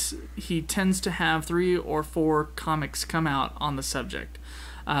news, he tends to have 3 or 4 comics come out on the subject.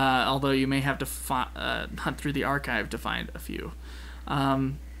 Although you may have to hunt through the archive to find a few.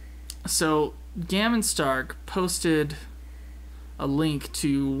 So Gammon Stark posted a link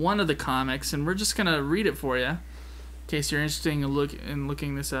to one of the comics, and we're just going to read it for you in case you're interested in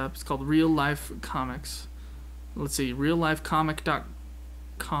looking this up. It's called Real Life Comics. Let's see,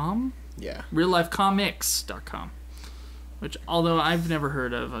 reallifecomic.com? Yeah. reallifecomics.com, which, although I've never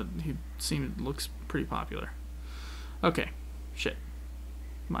heard of, looks pretty popular. Okay, shit.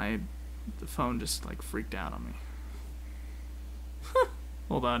 The phone just, like, freaked out on me.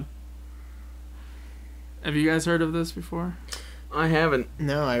 Hold on. Have you guys heard of this before? I haven't.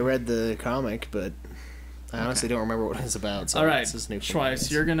 No, I read the comic, but I honestly don't remember what it's about. So all right, this is new for me, Schweiss,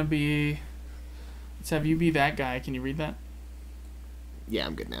 guys. you're going to be... Let's have you be that guy. Can you read that? Yeah,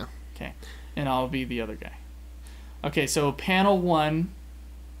 I'm good now. Okay. And I'll be the other guy. Okay, so panel 1,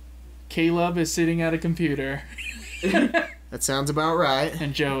 Caleb is sitting at a computer. That sounds about right.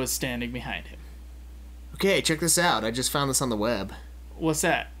 And Joe is standing behind him. Okay, check this out. I just found this on the web. What's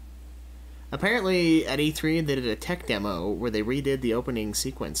that? Apparently, at E3, they did a tech demo where they redid the opening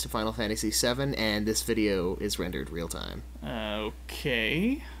sequence to Final Fantasy VII, and this video is rendered real-time.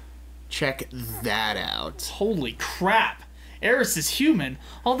 Okay. Check that out. Holy crap! Eris is human.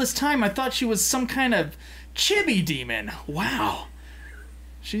 All this time I thought she was some kind of chibi demon. Wow.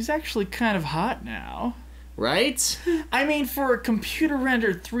 She's actually kind of hot now. Right? I mean, for a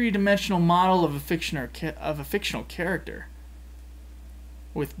computer-rendered 3-dimensional model of a fictional character.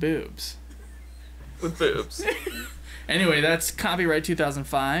 With boobs. With boobs. Anyway, that's copyright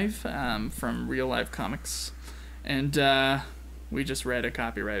 2005 from Real Life Comics. And we just read a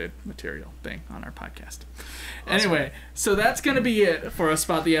copyrighted material thing on our podcast. Awesome. Anyway, so that's going to be it for us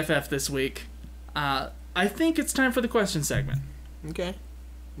Spot the FF this week. I think it's time for the question segment. Okay.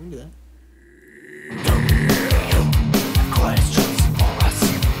 We can do that. Questions for us.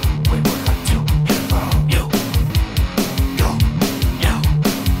 We would like to hear from you. You.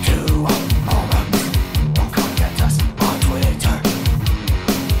 To our forums. Or contact us on Twitter.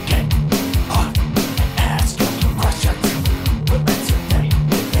 Get on and ask your questions. We'll answer them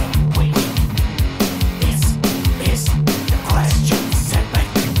within a week. This is the question segment.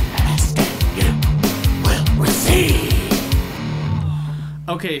 Ask and you will receive.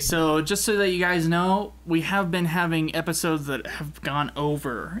 Okay, so just so that you guys know, we have been having episodes that have gone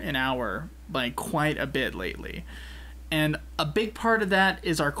over an hour, like, quite a bit lately. And a big part of that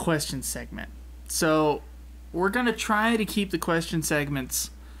is our question segment. So we're going to try to keep the question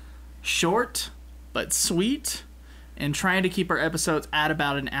segments short, but sweet, and trying to keep our episodes at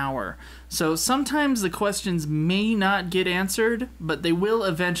about an hour. So sometimes the questions may not get answered, but they will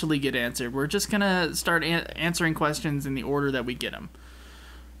eventually get answered. We're just going to start answering questions in the order that we get them.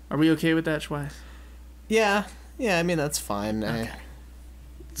 Are we okay with that, Schweiss? Yeah, I mean, that's fine. Okay.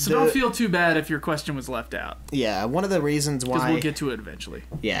 So don't feel too bad if your question was left out. Yeah, one of the reasons why... Because we'll get to it eventually.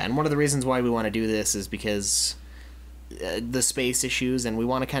 Yeah, and one of the reasons why we want to do this is because the space issues, and we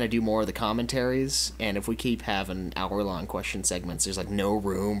want to kind of do more of the commentaries, and if we keep having hour-long question segments, there's, like, no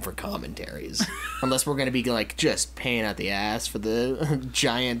room for commentaries. Unless we're going to be, like, just paying out the ass for the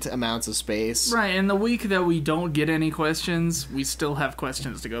giant amounts of space. Right, and the week that we don't get any questions, we still have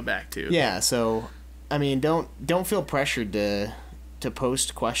questions to go back to. Yeah, so, I mean, don't feel pressured to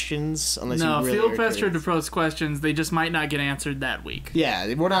post questions unless you really feel are pressured to curious. post questions. They just might not get answered that week.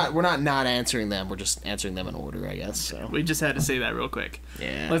 Yeah, we're not answering them. We're just answering them in order, I guess. So We just had to say that real quick.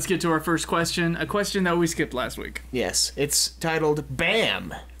 yeah. Let's get to our first question. A question that we skipped last week. Yes, it's titled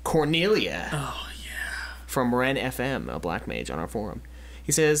 "Bam Cornelia." Oh yeah. From Ren FM, a black mage on our forum.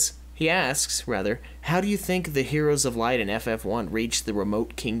 He asks, how do you think the Heroes of Light in FF1 reached the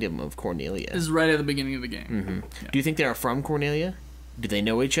remote kingdom of Cornelia? This is right at the beginning of the game. Mm-hmm. Yeah. Do you think they are from Cornelia? Do they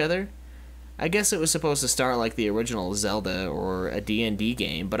know each other? I guess it was supposed to start like the original Zelda or a D&D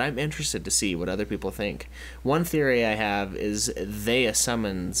game, but I'm interested to see what other people think. One theory I have is they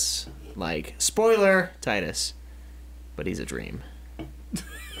summons, like, spoiler, Titus, but he's a dream.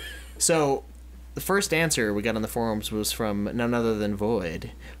 So, the first answer we got on the forums was from none other than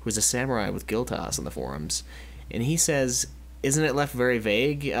Void, who's a samurai with Giltas on the forums, and he says isn't it left very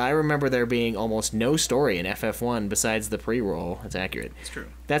vague? I remember there being almost no story in FF1 besides the pre-roll. That's accurate. It's true.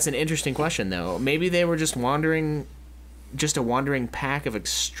 That's an interesting question, though. Maybe they were just a wandering pack of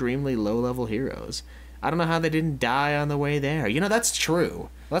extremely low-level heroes. I don't know how they didn't die on the way there. You know, that's true.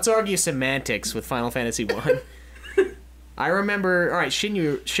 Let's argue semantics with Final Fantasy 1. I remember... Alright,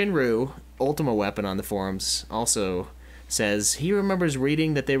 Shinru, Ultima Weapon on the forums, also says he remembers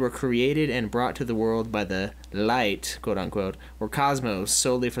reading that they were created and brought to the world by the light, quote-unquote, or cosmos,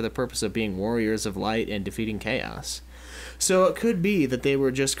 solely for the purpose of being warriors of light and defeating chaos. So it could be that they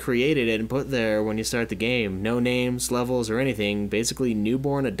were just created and put there when you start the game. No names, levels, or anything. Basically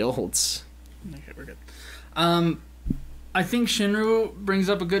newborn adults. Okay, we're good. I think Shinru brings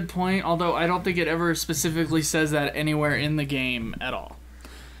up a good point, although I don't think it ever specifically says that anywhere in the game at all.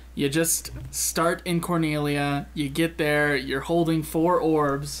 You just start in Cornelia, you get there, you're holding 4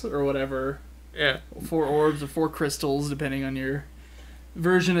 orbs or whatever. Yeah. 4 orbs or 4 crystals, depending on your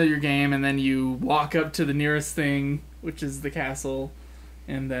version of your game, and then you walk up to the nearest thing, which is the castle,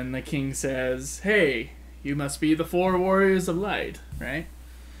 and then the king says, "Hey, you must be the 4 warriors of light," right?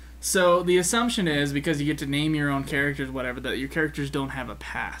 So the assumption is, because you get to name your own characters, whatever, that your characters don't have a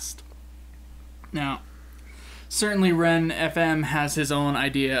past. Now, certainly Ren FM has his own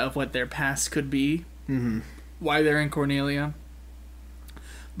idea of what their past could be, why they're in Cornelia.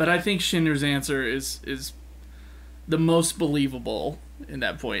 But I think Shinru's answer is the most believable in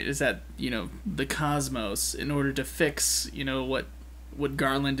that point, is that, you know, the cosmos, in order to fix, you know, what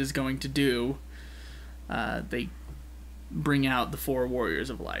Garland is going to do, they bring out the 4 warriors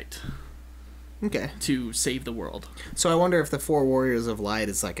of light. Okay. To save the world. So I wonder if the 4 warriors of light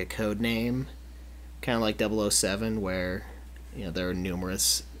is like a code name, kind of like 007, where, you know, there are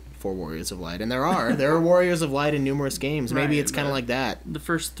numerous 4 warriors of light, and there are warriors of light in numerous games. Maybe Right, it's kind of like that. The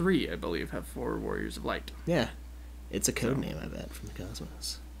first 3, I believe, have 4 warriors of light. Yeah, it's a code name, I bet, from the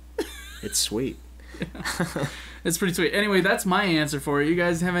cosmos. It's sweet. It's pretty sweet. Anyway, that's my answer for it. You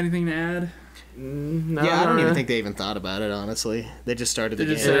guys have anything to add? No, Yeah, I don't even think they even thought about it, honestly. They just started the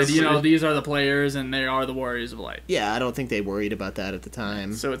They game. just said, you know, these are the players, and they are the warriors of light. Yeah, I don't think they worried about that at the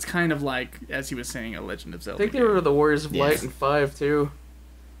time. So it's kind of like, as he was saying, a Legend of I Zelda think they game. were the Warriors of Yeah. Light in 5 too.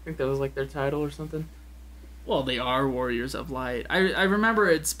 I think that was like their title or something. Well, they are warriors of light. I remember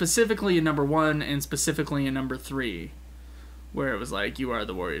it specifically in number 1 and specifically in number 3, where it was like, you are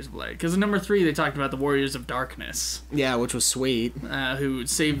the warriors of light. Because in number 3, they talked about the warriors of darkness, Yeah, which was sweet. who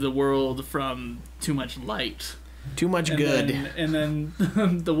saved the world from too much light. Too much And good. and then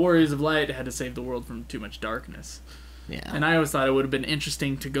the warriors of light had to save the world from too much darkness. Yeah. And I always thought it would have been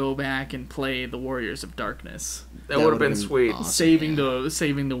interesting to go back and play the warriors of darkness, That would have been sweet. awesome.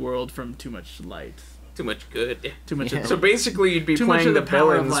 saving the world from too much light, Too much good. too much. Yeah. Of So basically, you'd be too much playing of the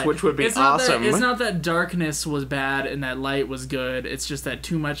power of villains, light. which would be It's not awesome. it's not that darkness was bad and that light was good. It's just that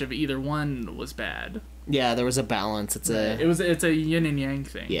too much of either one was bad. Yeah, there was a balance. It's It's a yin and yang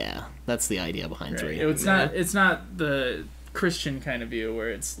thing. yeah, that's the idea behind Right. 3. It's not the Christian kind of view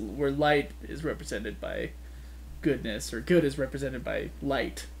where light is represented by goodness, or good is represented by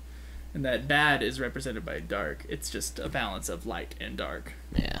light, and that bad is represented by dark. It's just a balance of light and dark.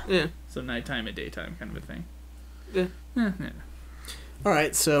 Yeah. Yeah. So nighttime and daytime kind of a thing. Yeah. Yeah. All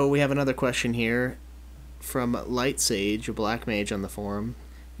right, so we have another question here from Light Sage, a black mage on the forum.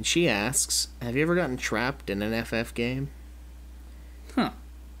 And she asks, have you ever gotten trapped in an FF game? Huh.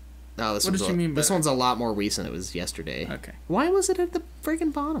 Oh, What does she mean by this that? one's a lot more recent. It was yesterday. Okay. Why was it at the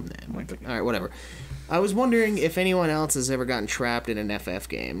freaking bottom then? All right, whatever. I was wondering if anyone else has ever gotten trapped in an FF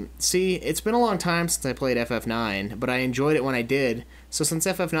game. See, it's been a long time since I played FF9, but I enjoyed it when I did. So since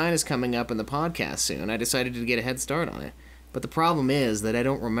FF9 is coming up in the podcast soon, I decided to get a head start on it. But the problem is that I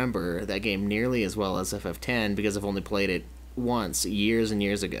don't remember that game nearly as well as FF10 because I've only played it once, years and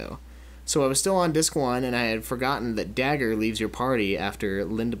years ago. So I was still on Disc 1, and I had forgotten that Dagger leaves your party after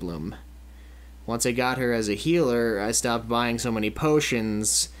Lindblom. Once I got her as a healer, I stopped buying so many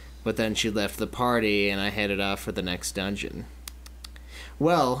potions, but then she left the party, and I headed off for the next dungeon.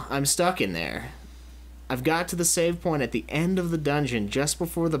 Well, I'm stuck in there. I've got to the save point at the end of the dungeon just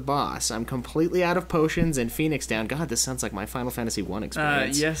before the boss. I'm completely out of potions and Phoenix down. God, this sounds like my Final Fantasy 1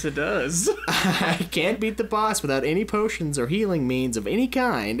 experience. Yes, it does. I can't beat the boss without any potions or healing means of any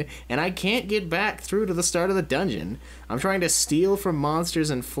kind, and I can't get back through to the start of the dungeon. I'm trying to steal from monsters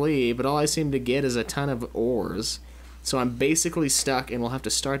and flee, but all I seem to get is a ton of ores. So I'm basically stuck and will have to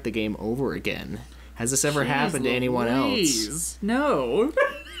start the game over again. Has this ever happened to anyone else? No.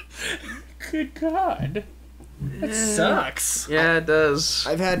 Good God. That sucks. Yeah, it does.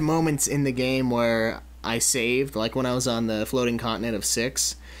 I've had moments in the game where I saved, like when I was on the floating continent of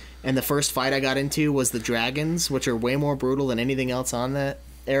 6, And the first fight I got into was the dragons, which are way more brutal than anything else on that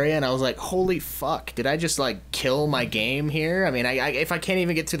area. And I was like, holy fuck, did I just, like, kill my game here? I mean, if I can't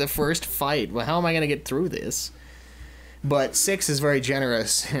even get through the first fight, well, how am I going to get through this? But 6 is very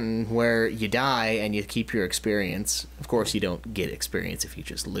generous in where you die and you keep your experience. Of course, you don't get experience if you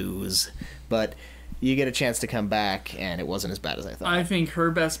just lose. But you get a chance to come back, and it wasn't as bad as I thought. I think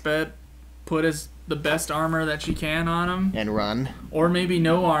her best bet, put as the best armor that she can on him. And run. Or maybe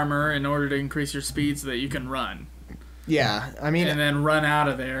no armor in order to increase your speed so that you can run. Yeah, I mean... And then run out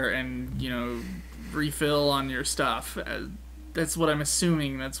of there and, refill on your stuff. That's what I'm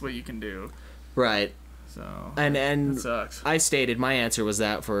assuming that's what you can do. Right. So, and it sucks. I stated my answer was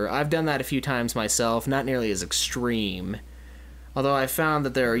that I've done that a few times myself, not nearly as extreme. Although I found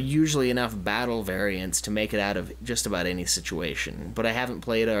that there are usually enough battle variants to make it out of just about any situation. But I haven't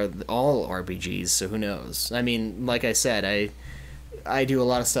played all RPGs, so who knows? I mean, like I said, I do a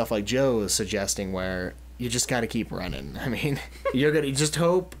lot of stuff like Joe was suggesting where you just gotta keep running. I mean, you're gonna just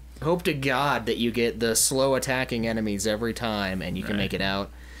hope to God that you get the slow attacking enemies every time and you can make it out.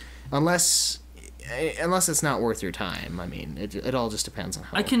 Unless it's not worth your time. I mean, it all just depends on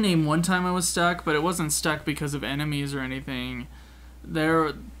how... I can name one time I was stuck, but it wasn't stuck because of enemies or anything.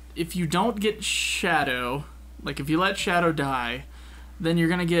 If you don't get Shadow, like if you let Shadow die, then you're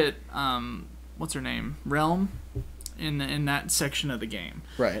gonna get what's her name? Realm in that section of the game.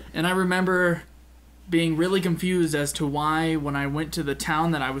 Right. And I remember being really confused as to why when I went to the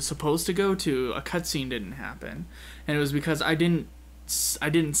town that I was supposed to go to, a cutscene didn't happen. And it was because I didn't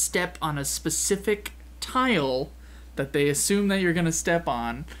step on a specific tile that they assume that you're going to step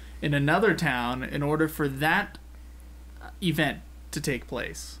on in another town in order for that event to take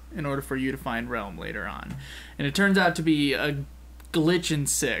place, in order for you to find Realm later on. And it turns out to be a glitch in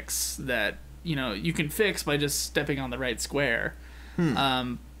 6 that, you can fix by just stepping on the right square.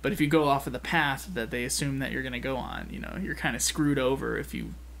 But if you go off of the path that they assume that you're going to go on, you're kind of screwed over if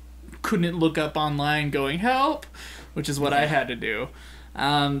you couldn't look up online going, help, which is what I had to do.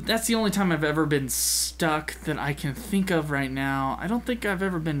 That's the only time I've ever been stuck that I can think of right now. I don't think I've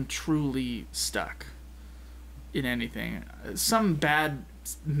ever been truly stuck in anything. Some bad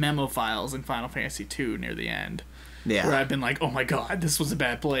memo files in Final Fantasy II near the end. Yeah. Where I've been like, oh my god, this was a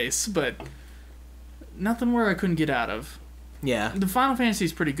bad place. But nothing where I couldn't get out of. Yeah. The Final Fantasy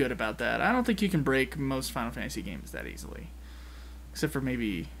is pretty good about that. I don't think you can break most Final Fantasy games that easily. Except for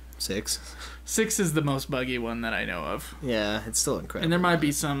maybe... 6. 6 is the most buggy one that I know of. Yeah, it's still incredible. And there might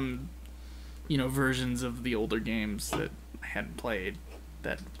be some, versions of the older games that I hadn't played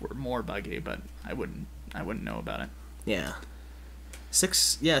that were more buggy, but I wouldn't know about it. Yeah.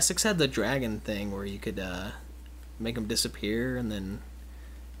 6 had the dragon thing where you could make them disappear and then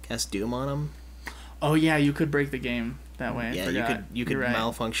cast Doom on them. Oh yeah, you could break the game that way. Yeah, you could right.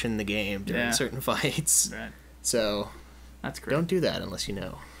 malfunction the game during certain fights. Right. So that's great. Don't do that unless you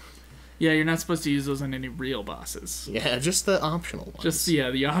know. Yeah, you're not supposed to use those on any real bosses. Yeah, just the optional ones. Just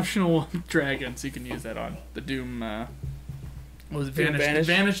the optional dragons. You can use that on the Doom. What was it?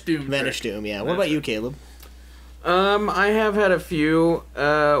 Vanished Doom. Vanished Doom. Yeah. What about you, Caleb? I have had a few.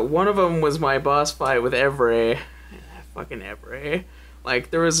 One of them was my boss fight with Evray. Fucking Evray.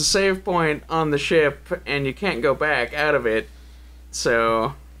 Like, there was a save point on the ship, and you can't go back out of it.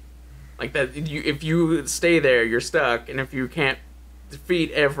 So, like, if you stay there, you're stuck, and if you can't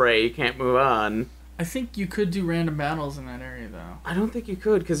defeat Evray, you can't move on. I think you could do random battles in that area, though. I don't think you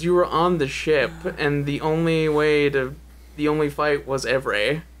could, because you were on the ship, and the only fight was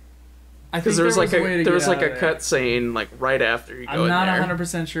Evray. Because there was like a cutscene like right after you go in there. I'm not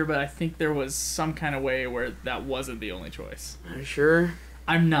 100% sure, but I think there was some kind of way where that wasn't the only choice. Are you sure?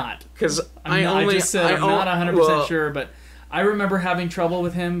 I'm not. Because I'm not 100% sure, but I remember having trouble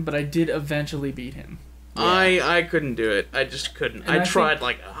with him, but I did eventually beat him. Yeah. I couldn't do it. I just couldn't. I tried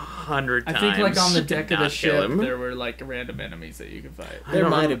like 100 times. I think like on the deck of the ship there were like random enemies that you could fight. There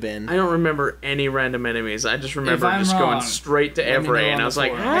might have been. I don't remember any random enemies. I just remember going straight to Evray, and I was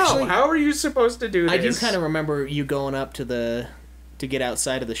like, how are you supposed to do this? I do kind of remember you going up to get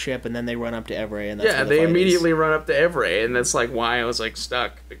outside of the ship, and then they run up to Evray, and that's where the they fight immediately is. run up to Evray, and that's like why I was like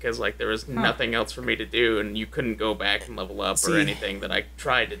stuck, because like there was nothing else for me to do, and you couldn't go back and level up or anything that I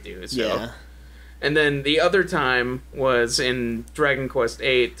tried to do. So. Yeah. And then the other time was in Dragon Quest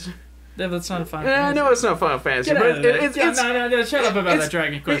VIII. Yeah, that's not a Final Fantasy. No, it's not Final Fantasy. But no, shut up about that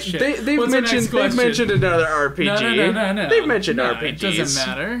Dragon Quest shit. They've mentioned another RPG. No. They've mentioned RPGs. It doesn't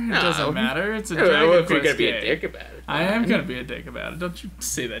matter. It doesn't matter. It's a Dragon Quest you're gonna be game. a dick about it. I am gonna be a dick about it. Don't you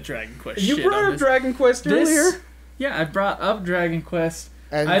say that Dragon Quest shit. You brought up Dragon Quest earlier? Yeah, I brought up Dragon Quest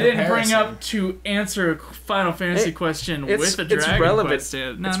I didn't bring up to answer a Final Fantasy question with a Dragon relevant. Quest.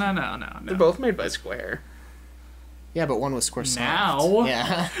 No. They're both made by Square. Yeah, but one was Squaresoft. Now?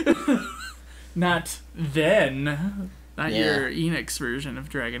 Yeah. Not then. Not Yeah. your Enix version of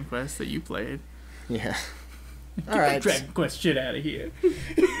Dragon Quest that you played. Yeah. Get All right. the Dragon Quest shit out of here.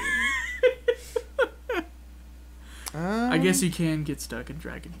 I guess you can get stuck in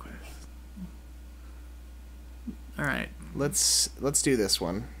Dragon Quest. All right. Let's do this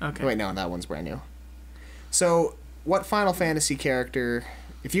one. Okay. Wait, no, that one's brand new. So, what Final Fantasy character,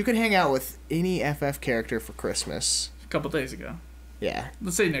 if you could hang out with any FF character for Christmas, A couple days ago. yeah,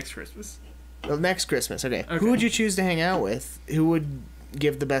 Let's say next Christmas. well, next Christmas, okay. Okay. Who would you choose to hang out with? Who would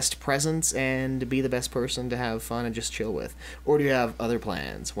give the best presents and be the best person to have fun and just chill with? Or do you have other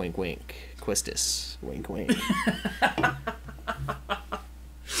plans? Wink, wink. Quistis. Wink, wink.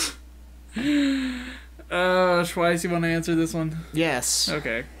 Schweiss, you want to answer this one? Yes.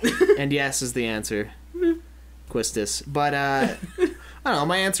 Okay. And yes is the answer. Quistis. But, I don't know,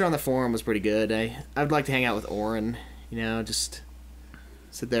 my answer on the forum was pretty good. I'd like to hang out with Orin, you know, just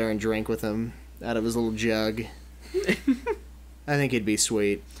sit there and drink with him out of his little jug. I think it'd be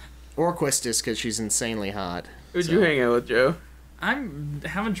sweet. Or Quistis, because she's insanely hot. Who'd you hang out with, Joe? I'm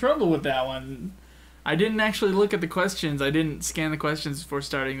having trouble with that one. I didn't actually look at the questions. I didn't scan the questions before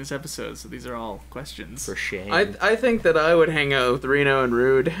starting this episode, so these are all questions. For shame. I think that I would hang out with Reno and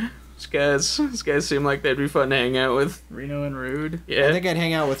Rude. These guys seem like they'd be fun to hang out with. Reno and Rude. Yeah. I think I'd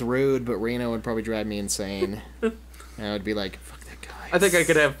hang out with Rude, but Reno would probably drive me insane. And I would be like, fuck that guy. I think I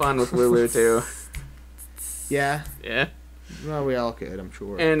could have fun with Lulu too. Yeah. Yeah. Well, we all could, I'm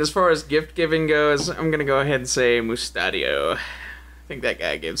sure. And as far as gift giving goes, I'm gonna go ahead and say Mustadio. I think that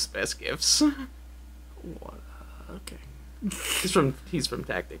guy gives the best gifts. Okay. He's from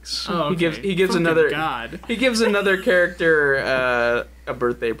Tactics. Oh, okay. He gives Fucking another God. He gives another character a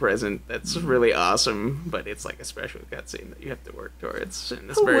birthday present that's really awesome, but it's like a special cutscene that you have to work towards in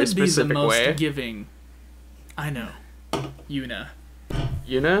this Who very would be the specific most way. giving? I know. Yuna.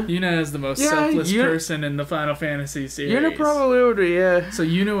 Yuna? Yuna is the most Yeah, selfless Yuna- person in the Final Fantasy series. Yuna probably would be, yeah. So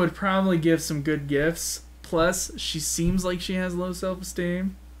Yuna would probably give some good gifts. Plus, she seems like she has low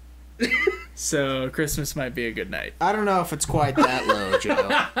self-esteem. So Christmas might be a good night. I don't know if it's quite that low,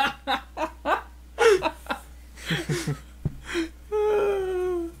 Joe.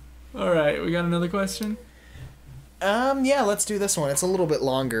 All right, we got another question. Yeah, let's do this one. It's a little bit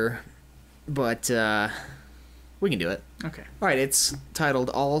longer, but we can do it. Okay. All right, it's titled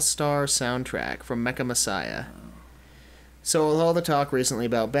All-Star Soundtrack from Mecha Messiah. So with all the talk recently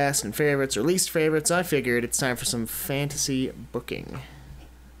about best and favorites or least favorites, I figured it's time for some fantasy booking.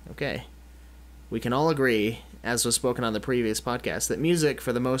 Okay. We can all agree, as was spoken on the previous podcast, that music,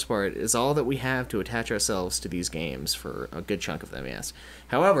 for the most part, is all that we have to attach ourselves to these games, for a good chunk of them, yes.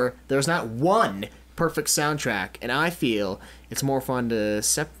 However, there's not one perfect soundtrack, and I feel it's more fun to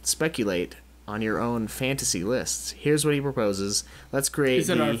speculate on your own fantasy lists. Here's what he proposes. Let's create Is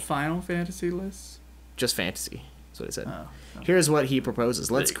it our Final Fantasy list? just fantasy. That's what he said. Oh. Here's what he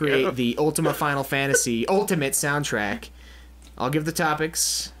proposes. Let's There you go. create the Ultima Final Fantasy Ultimate soundtrack. I'll give the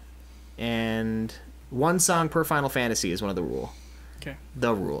topics, and one song per Final Fantasy is one of the rule. Okay.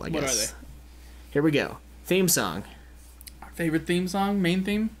 The rule, I What guess. are Here we go. Theme song. they? Our favorite theme song? Main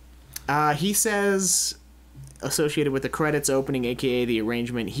theme? He says, associated with the credits opening, aka the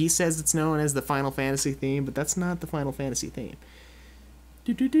arrangement, he says it's known as the Final Fantasy theme, but that's not the Final Fantasy theme.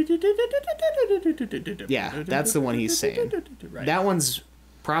 Yeah, that's the one he's saying. Right. That one's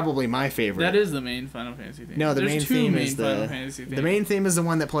probably my favorite. That is the main Final Fantasy theme. No, the There's main two theme main is Final the Fantasy themes. the main theme is the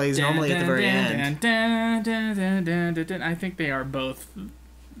one that plays normally at the very end. I think they are both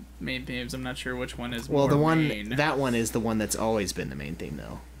main themes. I'm not sure which one is Well, more the one main. that one is the one that's always been the main theme,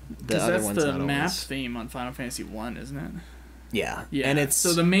 though. The Because other that's one's the not map always. theme on Final Fantasy 1, isn't it? Yeah, Yeah. and it's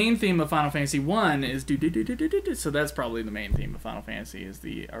so the main theme of Final Fantasy 1 is do do do do do do do. So that's probably the main theme of Final Fantasy is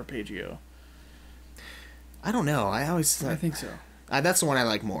the arpeggio. I don't know. I always I think so. that's the one I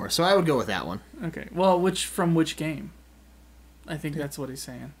like more. So I would go with that one. Okay. Well, from which game? I think that's what he's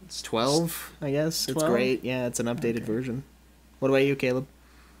saying. It's 12, I guess. It's 12? great. Yeah, it's an updated version. What about you, Caleb?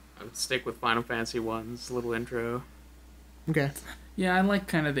 I would stick with Final Fantasy 1's little intro. Okay. Yeah, I like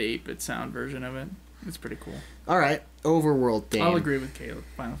kind of the 8-bit sound version of it. It's pretty cool. All right. Overworld theme. I'll agree with Caleb.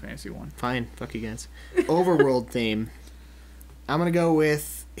 Final Fantasy 1. Fine. Fuck you guys. Overworld theme. I'm gonna go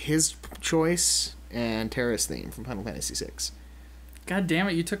with his choice and Terra's theme from Final Fantasy VI. God damn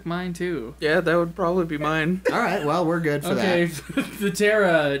it, you took mine too. Yeah, that would probably be mine. All right. Well, we're good for Okay, that.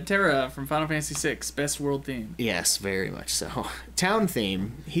 the Terra from Final Fantasy VI, best world theme. Yes, very much so. Town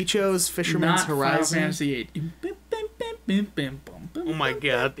theme. He chose Fisherman's Not Horizon. Final Fantasy 8. Oh my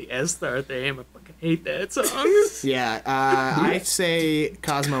god, the S-Star theme. I fucking hate that song. Yeah, I say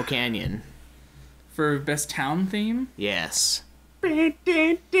Cosmo Canyon. For best town theme, Yes. we've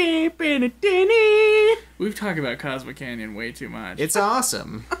talked about Cosmo Canyon way too much. It's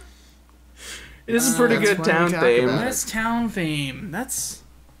awesome. It is a pretty That's good why we town talk theme. about it. Best town theme. That's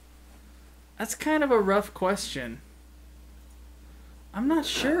kind of a rough question. I'm not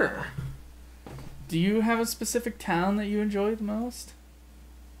sure. Do you have a specific town that you enjoy the most?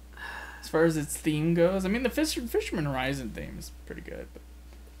 As far as its theme goes? I mean, the Fisherman Horizon theme is pretty good. But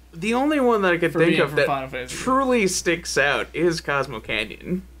The only one that I could For think being of from that Final Fantasy. truly sticks out is Cosmo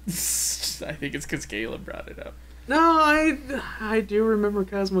Canyon. I think it's because Caleb brought it up. No, I do remember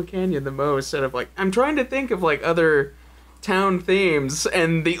Cosmo Canyon the most. Out of like, I'm trying to think of like other town themes,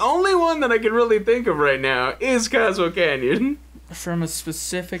 and the only one that I can really think of right now is Cosmo Canyon. From a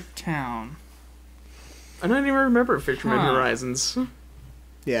specific town. I don't even remember Fisherman Huh. Horizons.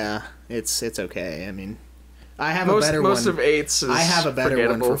 Yeah, it's okay. I mean, I have Most a better most one. of 8's is I have a better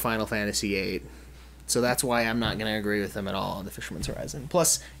forgettable. one for Final Fantasy VIII. So that's why I'm not going to agree with them at all on the Fisherman's Horizon.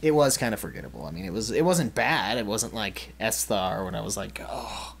 Plus, it was kind of forgettable. I mean, it wasn't bad. It wasn't like S-Star when I was like,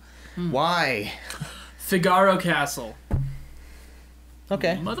 oh, why? Figaro Castle.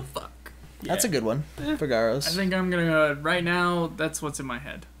 Okay, Motherfuck. that's a good one. Figaro's. I think I'm gonna go right now. That's what's in my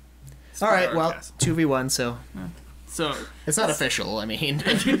head. All right, Figaro well, Castle. 2v1, so So it's not official. I mean,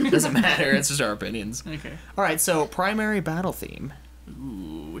 it doesn't matter. It's just our opinions. okay. All right, so primary battle theme.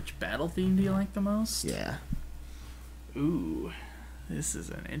 Ooh, which battle theme do you like the most? Yeah. Ooh, this is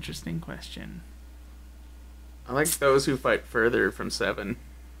an interesting question. I like those who fight further from 7.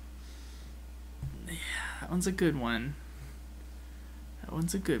 That one's a good one. That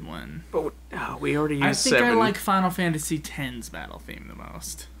one's a good one. But we already used I think 7. I like Final Fantasy X's battle theme the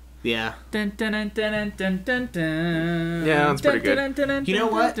most. Yeah. Dun, dun, dun, dun, dun, dun, dun. Yeah, that's pretty good. Dun, dun, dun, You know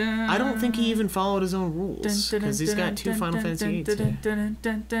dun, what? dun, I don't think he even followed his own rules because he's got 2 Final Fantasy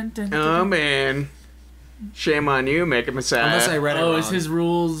VIII. Oh man, shame on you, Mega Messiah. Unless I read it Oh, wrong. is his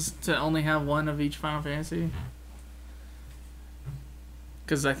rules to only have one of each Final Fantasy?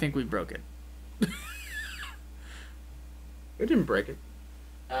 Because I think we broke it. We didn't break it.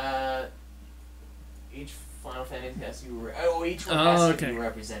 Each Final Fantasy has to be each one has to be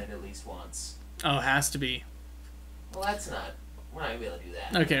represented at least once. Oh, it has to be. Well, that's not. We're not gonna be able to do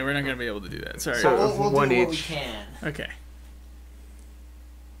that. Okay, we're not going to be able to do that. Sorry. So- we'll one do what we each. can. Okay.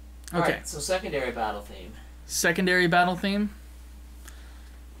 All Okay. right, so secondary battle theme. Secondary battle theme.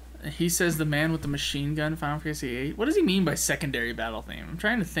 He says the man with the machine gun, Final Fantasy VIII. What does he mean by secondary battle theme? I'm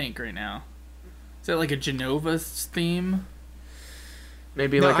trying to think right now. Is that like a Genova theme?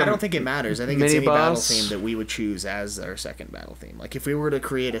 Maybe No, like I don't think it matters. I think it's any mini-boss. battle theme that we would choose as our second battle theme. Like if we were to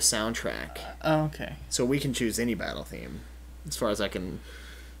create a soundtrack, Oh, okay. so we can choose any battle theme, as far as I can.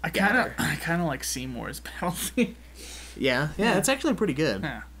 I kind of like Seymour's battle theme. Yeah, it's actually pretty good.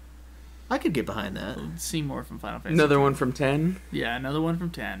 Yeah. I could get behind that. Seymour from Final Fantasy. Another one from 10. Yeah, another one from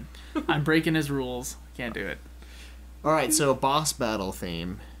 10. I'm breaking his rules. Can't do it. All right, so boss battle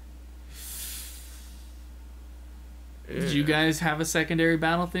theme. Did you guys have a secondary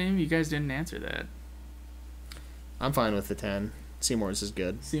battle theme? You guys didn't answer that. I'm fine with the 10. Seymour's is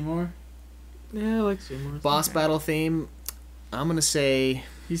good. Seymour? Yeah, I like Seymour. Boss battle theme. I'm gonna say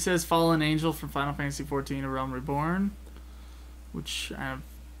He says Fallen Angel from Final Fantasy XIV: A Realm Reborn, which I'm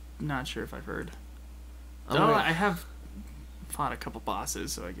not sure if I've heard. I'm Oh, gonna- I have fought a couple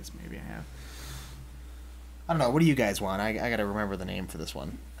bosses, so I guess maybe I have. I don't know. What do you guys want? I gotta remember the name for this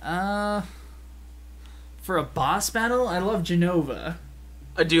one. For a boss battle, I love Genova.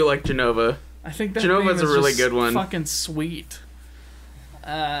 I do like Genova. I think that Genova's theme is a really just good one. Fucking sweet.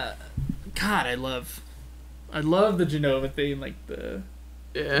 God, I love the Genova theme. Like Yeah.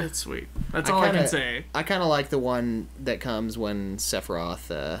 it's sweet. That's all I can say. I kind of like the one that comes when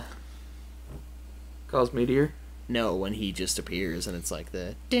Sephiroth. Calls Meteor. No, when he just appears and it's like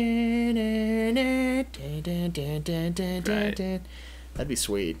the. That'd be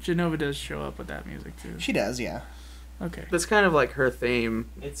sweet. Genova does show up with that music too. She does, yeah. Okay. That's kind of like her theme.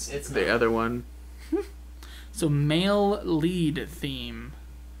 It's The other one. So male lead theme.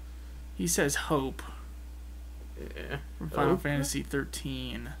 He says Hope Yeah. from Final Hope? Fantasy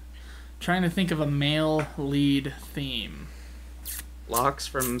 13. Trying to think of a male lead theme. Locks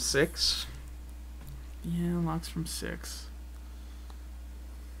from 6. Yeah, Locks from 6.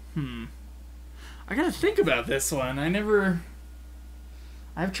 I gotta think about this one. I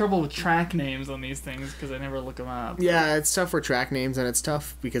have trouble with track names on these things because I never look them up. Yeah, it's tough for track names, and it's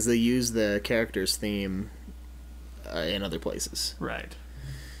tough because they use the character's theme in other places. Right.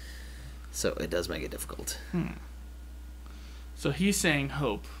 So it does make it difficult. So he's saying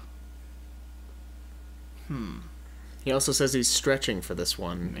Hope. He also says he's stretching for this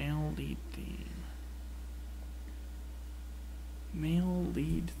one. Male lead theme. Male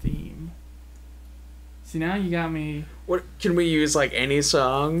lead theme. See, now you got me. What can we use? Like any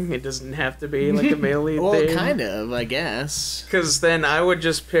song? It doesn't have to be like a male lead Well, theme. kind of, I guess. Because then I would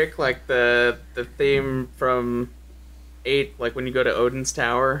just pick like the theme from 8, like when you go to Odin's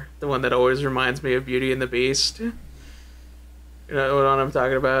Tower, the one that always reminds me of Beauty and the Beast. You know what I'm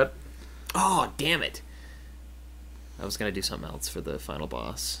talking about? Oh, damn it. I was gonna do something else for the final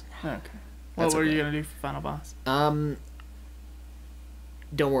boss. Okay. That's What were you okay. gonna do for final boss?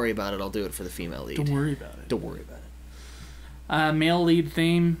 Don't worry about it. I'll do it for the female lead. Don't worry about it. Don't worry about it. Male lead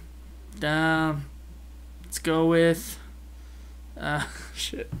theme. Let's go with.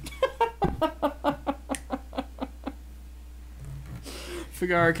 Shit.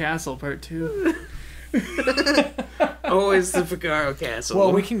 Figaro Castle Part 2. Always the Figaro Castle.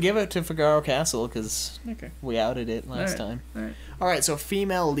 Well, we can give it to Figaro Castle because Okay. we outed it last time. Alright. All right, so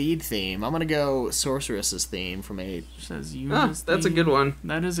female lead theme. I'm gonna go Sorceress's theme from 8. Says That's a good one.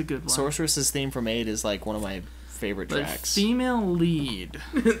 That is a good one. Sorceress's theme from 8 is like one of my favorite The tracks. female lead.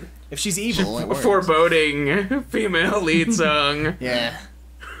 If she's evil, it works. Foreboding female lead song. Yeah.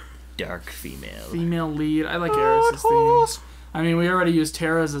 Dark female. Female lead. I like Eris's theme. I mean, we already used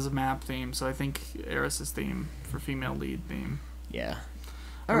Terra's as a map theme, so I think Eris's theme for female lead theme. Yeah.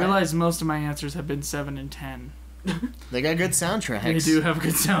 I All right. realize most of my answers have been 7 and 10. They got good soundtracks. They do have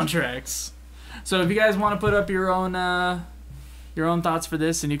good soundtracks. So if you guys want to put up your own thoughts for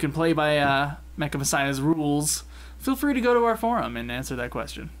this, and you can play by Mecha Messiah's rules, feel free to go to our forum and answer that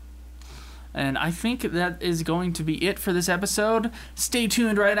question. And I think that is going to be it for this episode. Stay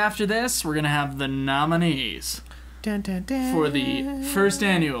tuned right after this. We're going to have the nominees Dun, dun, dun. for the first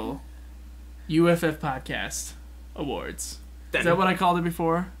annual UFF Podcast Awards. Is that what I called it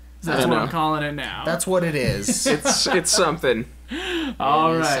before? That's what I'm calling it now. That's what it is. It's something.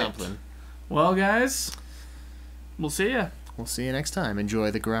 all It is right. something. Well, guys, we'll see ya. We'll see you next time.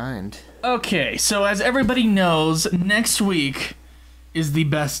 Enjoy the grind. Okay, so as everybody knows, next week is the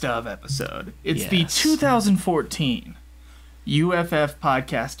best of episode. It's the Yes. 2014 UFF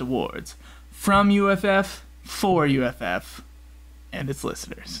Podcast Awards. From UFF, for UFF, and its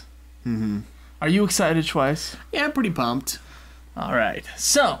listeners. Mm-hmm. Are you excited, Schweiss? Yeah, I'm pretty pumped. All right,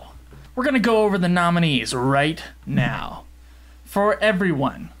 so we're going to go over the nominees right now. For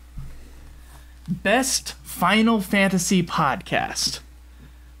everyone, Best Final Fantasy Podcast.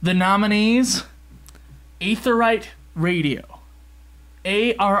 The nominees: Aetherite Radio,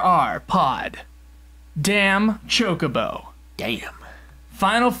 ARR Pod, Damn Chocobo, Damn.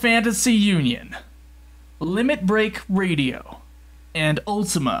 Final Fantasy Union, Limit Break Radio, and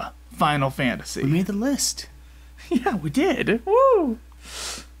Ultima Final Fantasy. We made the list. Yeah, we did. Woo!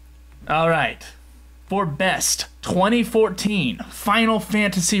 All right. For Best 2014 Final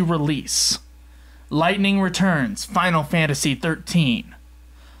Fantasy Release, Lightning Returns Final Fantasy 13,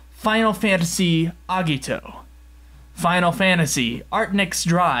 Final Fantasy Agito, Final Fantasy Artnix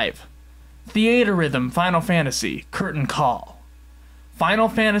Drive, Theater Rhythm Final Fantasy Curtain Call, Final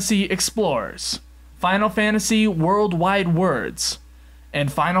Fantasy Explorers, Final Fantasy Worldwide Words, and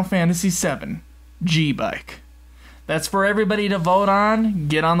Final Fantasy VII G-Bike. That's for everybody to vote on.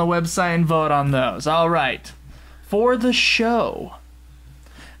 Get on the website and vote on those. All right. For the show,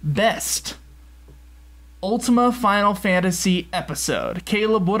 Best Ultima Final Fantasy Episode.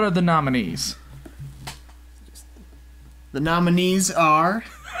 Caleb, what are the nominees? The nominees are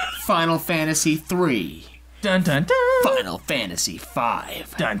Final Fantasy 3, Dun dun dun. Final Fantasy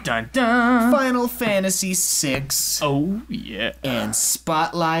 5, Dun dun dun. Final Fantasy 6, Oh, yeah. and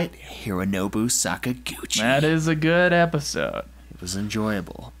Spotlight Hironobu Sakaguchi. That is a good episode. It was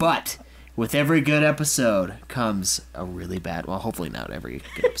enjoyable. But with every good episode comes a really bad, well, hopefully not every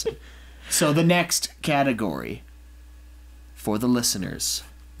good episode. So the next category for the listeners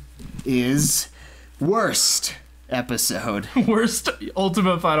is Worst Episode. Worst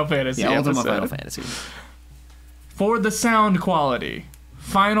Ultima Final Fantasy Yeah, Ultima episode. Final Fantasy. For the sound quality,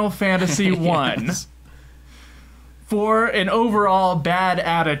 Final Fantasy 1. Yes. For an overall bad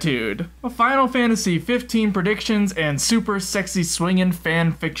attitude, Final Fantasy 15 predictions and Super Sexy Swingin'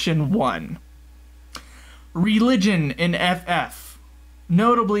 Fan Fiction 1. Religion in FF.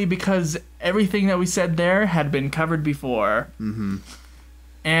 Notably because everything that we said there had been covered before. Mm-hmm.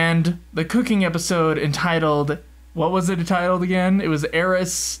 And the cooking episode entitled, what was it entitled again? It was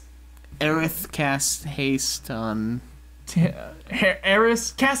Eris... Aerith cast haste on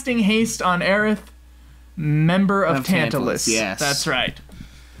Aerith, casting haste on Aerith, member of Tantalus. yes. That's right.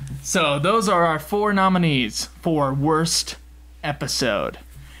 So those are our 4 nominees for Worst episode.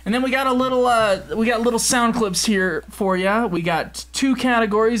 And then we got little sound clips here for you. We got 2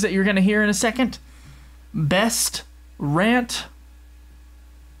 categories that you're going to hear in a second. Best rant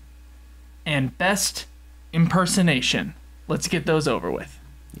and best impersonation. Let's get those over with.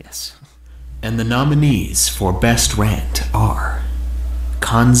 Yes. And the nominees for Best Rant are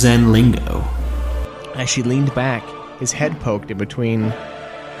Kanzen Lingo. As she leaned back, his head poked in between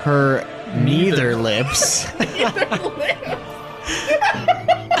her neither lips.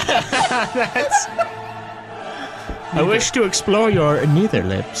 I wish to explore your neither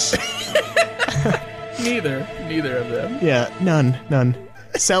lips. Neither of them. Yeah, none.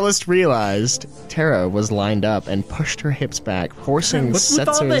 Celeste realized Terra was lined up and pushed her hips back, forcing What's with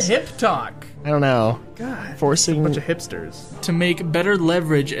all the Setsu's... hip talk? I don't know. God, Forcing... Bunch of hipsters. To make better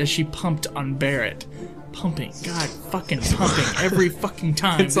leverage as she pumped on Barrett. Pumping. God, fucking pumping every fucking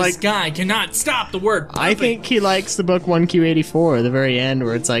time. It's this like- guy cannot stop the word pumping. I think he likes the book 1Q84, the very end,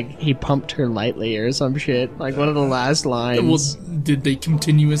 where it's like he pumped her lightly or some shit. Like one of the last lines. Well, did they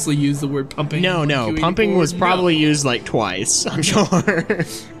continuously use the word pumping? No. Q84? Pumping was No. probably used like twice, I'm sure.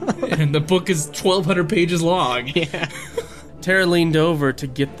 And the book is 1,200 pages long. Yeah. Tara leaned over to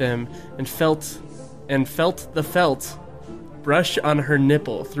get them and felt the felt brush on her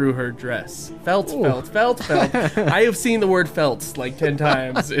nipple through her dress. Felt. I have seen the word felt like 10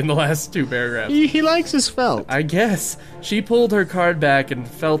 times in the last 2 paragraphs. He likes his felt. I guess. She pulled her card back and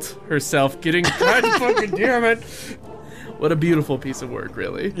felt herself getting... God fucking damn it. What a beautiful piece of work,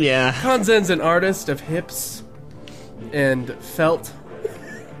 really. Yeah. Kanzen's an artist of hips and felt.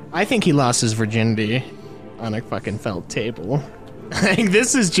 I think he lost his virginity on a fucking felt table. I think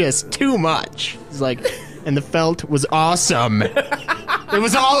this is just too much. It's like, and the felt was awesome. It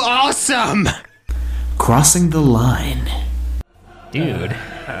was all awesome. Crossing the line. Dude.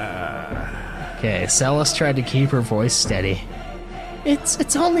 Okay, Celeste tried to keep her voice steady.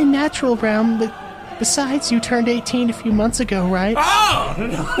 It's only natural, Brown, but besides, you turned 18 a few months ago, right?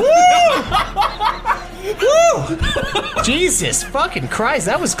 Woo! Jesus fucking Christ,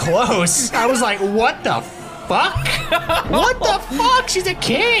 that was close. I was like, what the fuck? What the fuck? She's a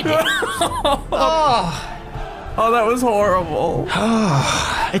kid. Oh, that was horrible.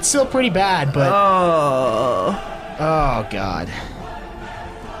 It's still pretty bad, but... Oh, God.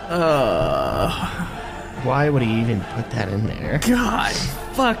 Why would he even put that in there? God,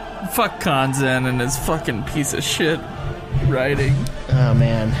 fuck Kanzen and his fucking piece of shit writing. Oh,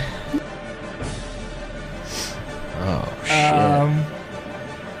 man. Oh, shit.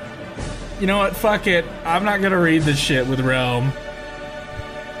 You know what? Fuck it. I'm not gonna read this shit with Realm.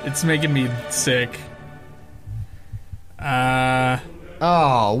 It's making me sick.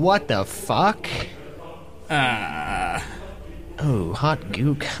 Oh, what the fuck? Oh, hot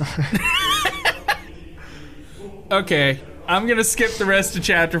gook. Okay, I'm gonna skip the rest of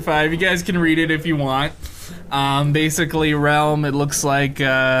chapter 5. You guys can read it if you want. Basically, Realm, it looks like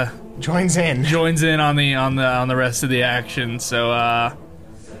Joins in on the rest of the action. So,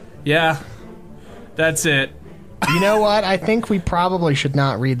 yeah, that's it. You know what? I think we probably should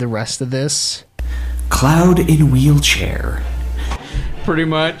not read the rest of this. Cloud in wheelchair. Pretty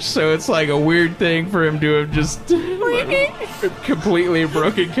much. So it's like a weird thing for him to have just completely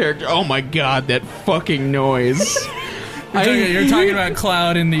broken character. Oh my god, that fucking noise. You're talking about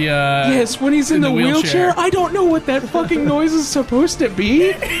Cloud in the Yes, when he's in the wheelchair, I don't know what that fucking noise is supposed to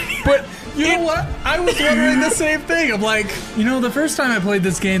be, but You know what? I was wondering the same thing. I'm like, the first time I played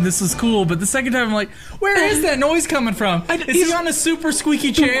this game, this was cool, but the second time I'm like, where is that noise coming from? Is he on a super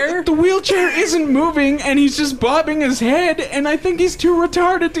squeaky chair? the wheelchair isn't moving, and he's just bobbing his head, and I think he's too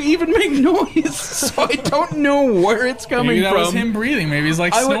retarded to even make noise, so I don't know where it's coming Maybe that from. was him breathing. Maybe he's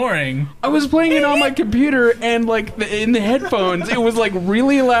like snoring. I was playing it on my computer, and like in the headphones, it was like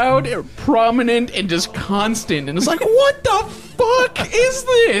really loud, prominent, and just constant. And it's like, what the fuck is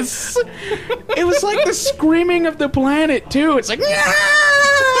this? It was like the screaming of the planet too. It's like, and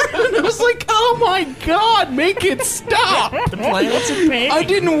I was like, oh my god, make it stop. The planet's in pain. I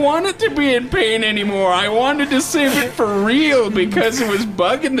didn't want it to be in pain anymore. I wanted to save it for real because it was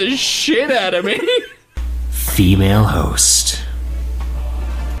bugging the shit out of me. Female host.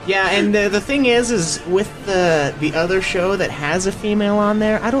 Yeah, and the thing is with the other show that has a female on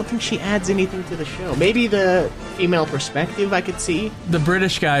there, I don't think she adds anything to the show. Maybe the female perspective I could see. The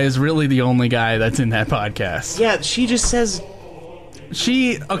British guy is really the only guy that's in that podcast. Yeah, she just says...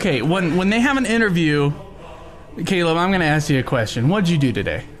 When they have an interview, Caleb, I'm going to ask you a question. What'd you do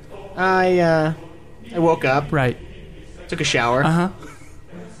today? I woke up, Right. took a shower, Uh-huh.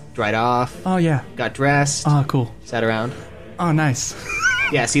 dried off, Oh, yeah. got dressed, Oh, cool. sat around. Oh, nice.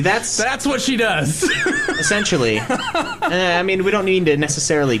 Yeah, see, that's That's what she does. Essentially. I mean, we don't need to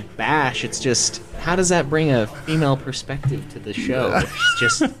necessarily bash. It's just, how does that bring a female perspective to the show? It's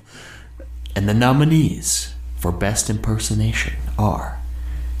just... And the nominees for Best Impersonation are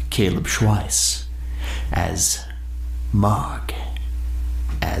Caleb Schweiss as Mog,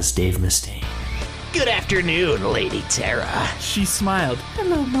 as Dave Mustaine. Good afternoon, Lady Tara. She smiled.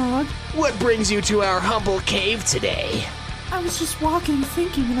 Hello, Mog. What brings you to our humble cave today? I was just walking,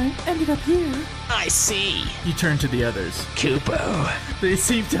 thinking, and I ended up here. I see. You turned to the others. Kupo. They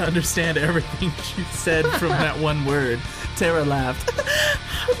seemed to understand everything she said from that one word. Tara laughed.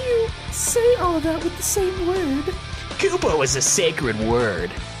 How do you say all of that with the same word? Kupo is a sacred word.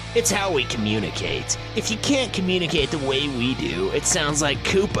 It's how we communicate. If you can't communicate the way we do, it sounds like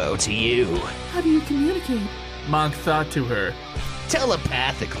Kupo to you. How do you communicate? Monk thought to her.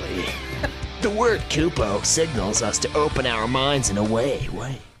 Telepathically. The word Kupo signals us to open our minds in a way.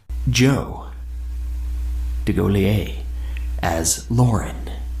 Joe DeGaulier as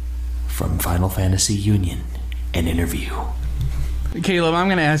Lauren from Final Fantasy Union, an interview. Caleb, I'm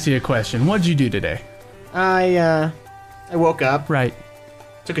going to ask you a question. What'd you do today? I woke up, Right.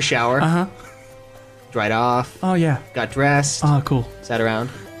 took a shower, Uh-huh. dried off, Oh, yeah. got dressed, Oh, cool. sat around.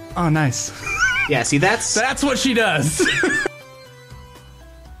 Oh, nice. Yeah, see, that's That's what she does.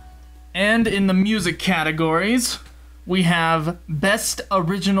 And in the music categories, we have Best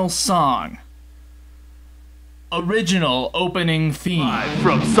Original Song. Original Opening Theme.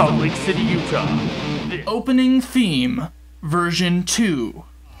 From Salt Lake City, Utah. The Opening Theme, Version 2.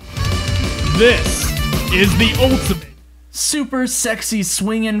 This is the ultimate. Super Sexy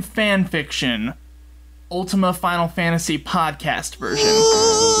Swingin' Fanfiction. Ultima Final Fantasy Podcast version.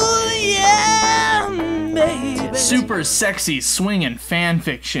 Super Sexy Swingin'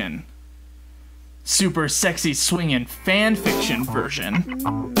 Fanfiction. Super Sexy Swingin' Fanfiction version.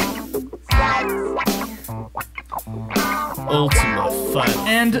 Ultima Final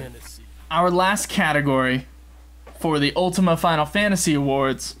And Fantasy. our last category for the Ultima Final Fantasy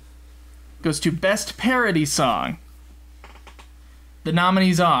Awards goes to Best Parody Song. The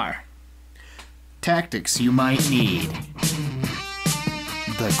nominees are Tactics you might need.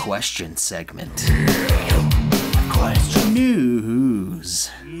 The question segment.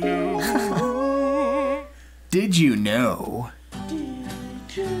 News. Did you know?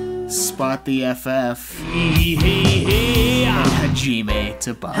 Spot the FF. And Hajime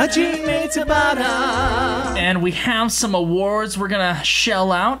Tabata. And we have some awards we're gonna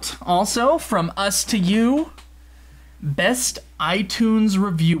shell out also from us to you. Best iTunes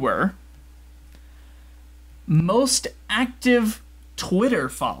Reviewer. Most Active Twitter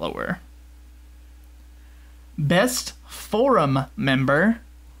Follower. Best Forum Member.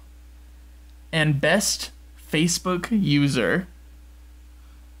 And Best Facebook User.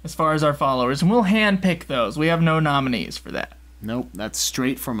 As far as our followers. And we'll handpick those. We have no nominees for that. Nope, that's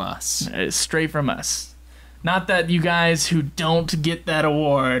straight from us. It's straight from us. Not that you guys who don't get that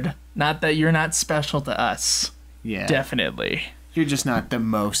award, not that you're not special to us. Yeah. Definitely. You're just not the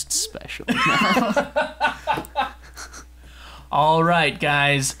most special. All right,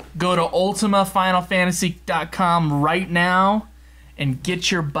 guys. Go to ultimafinalfantasy.com right now and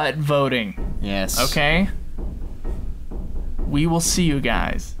get your butt voting. Yes. Okay? We will see you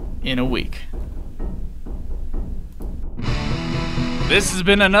guys in a week. This has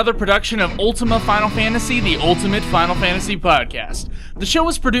been another production of Ultima Final Fantasy, the Ultimate Final Fantasy Podcast. The show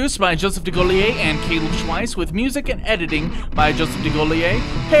was produced by Joseph DeGaulier and Caleb Schweiss, with music and editing by Joseph DeGaulier,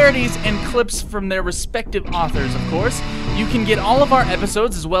 parodies and clips from their respective authors, of course. You can get all of our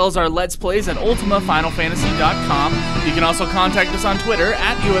episodes as well as our Let's Plays at ultimafinalfantasy.com. You can also contact us on Twitter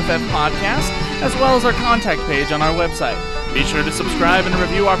at UFF Podcast, as well as our contact page on our website. Be sure to subscribe and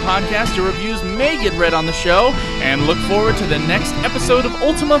review our podcast. Your reviews may get read on the show, and look forward to the next episode of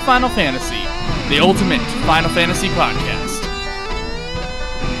Ultima Final Fantasy, the Ultimate Final Fantasy Podcast.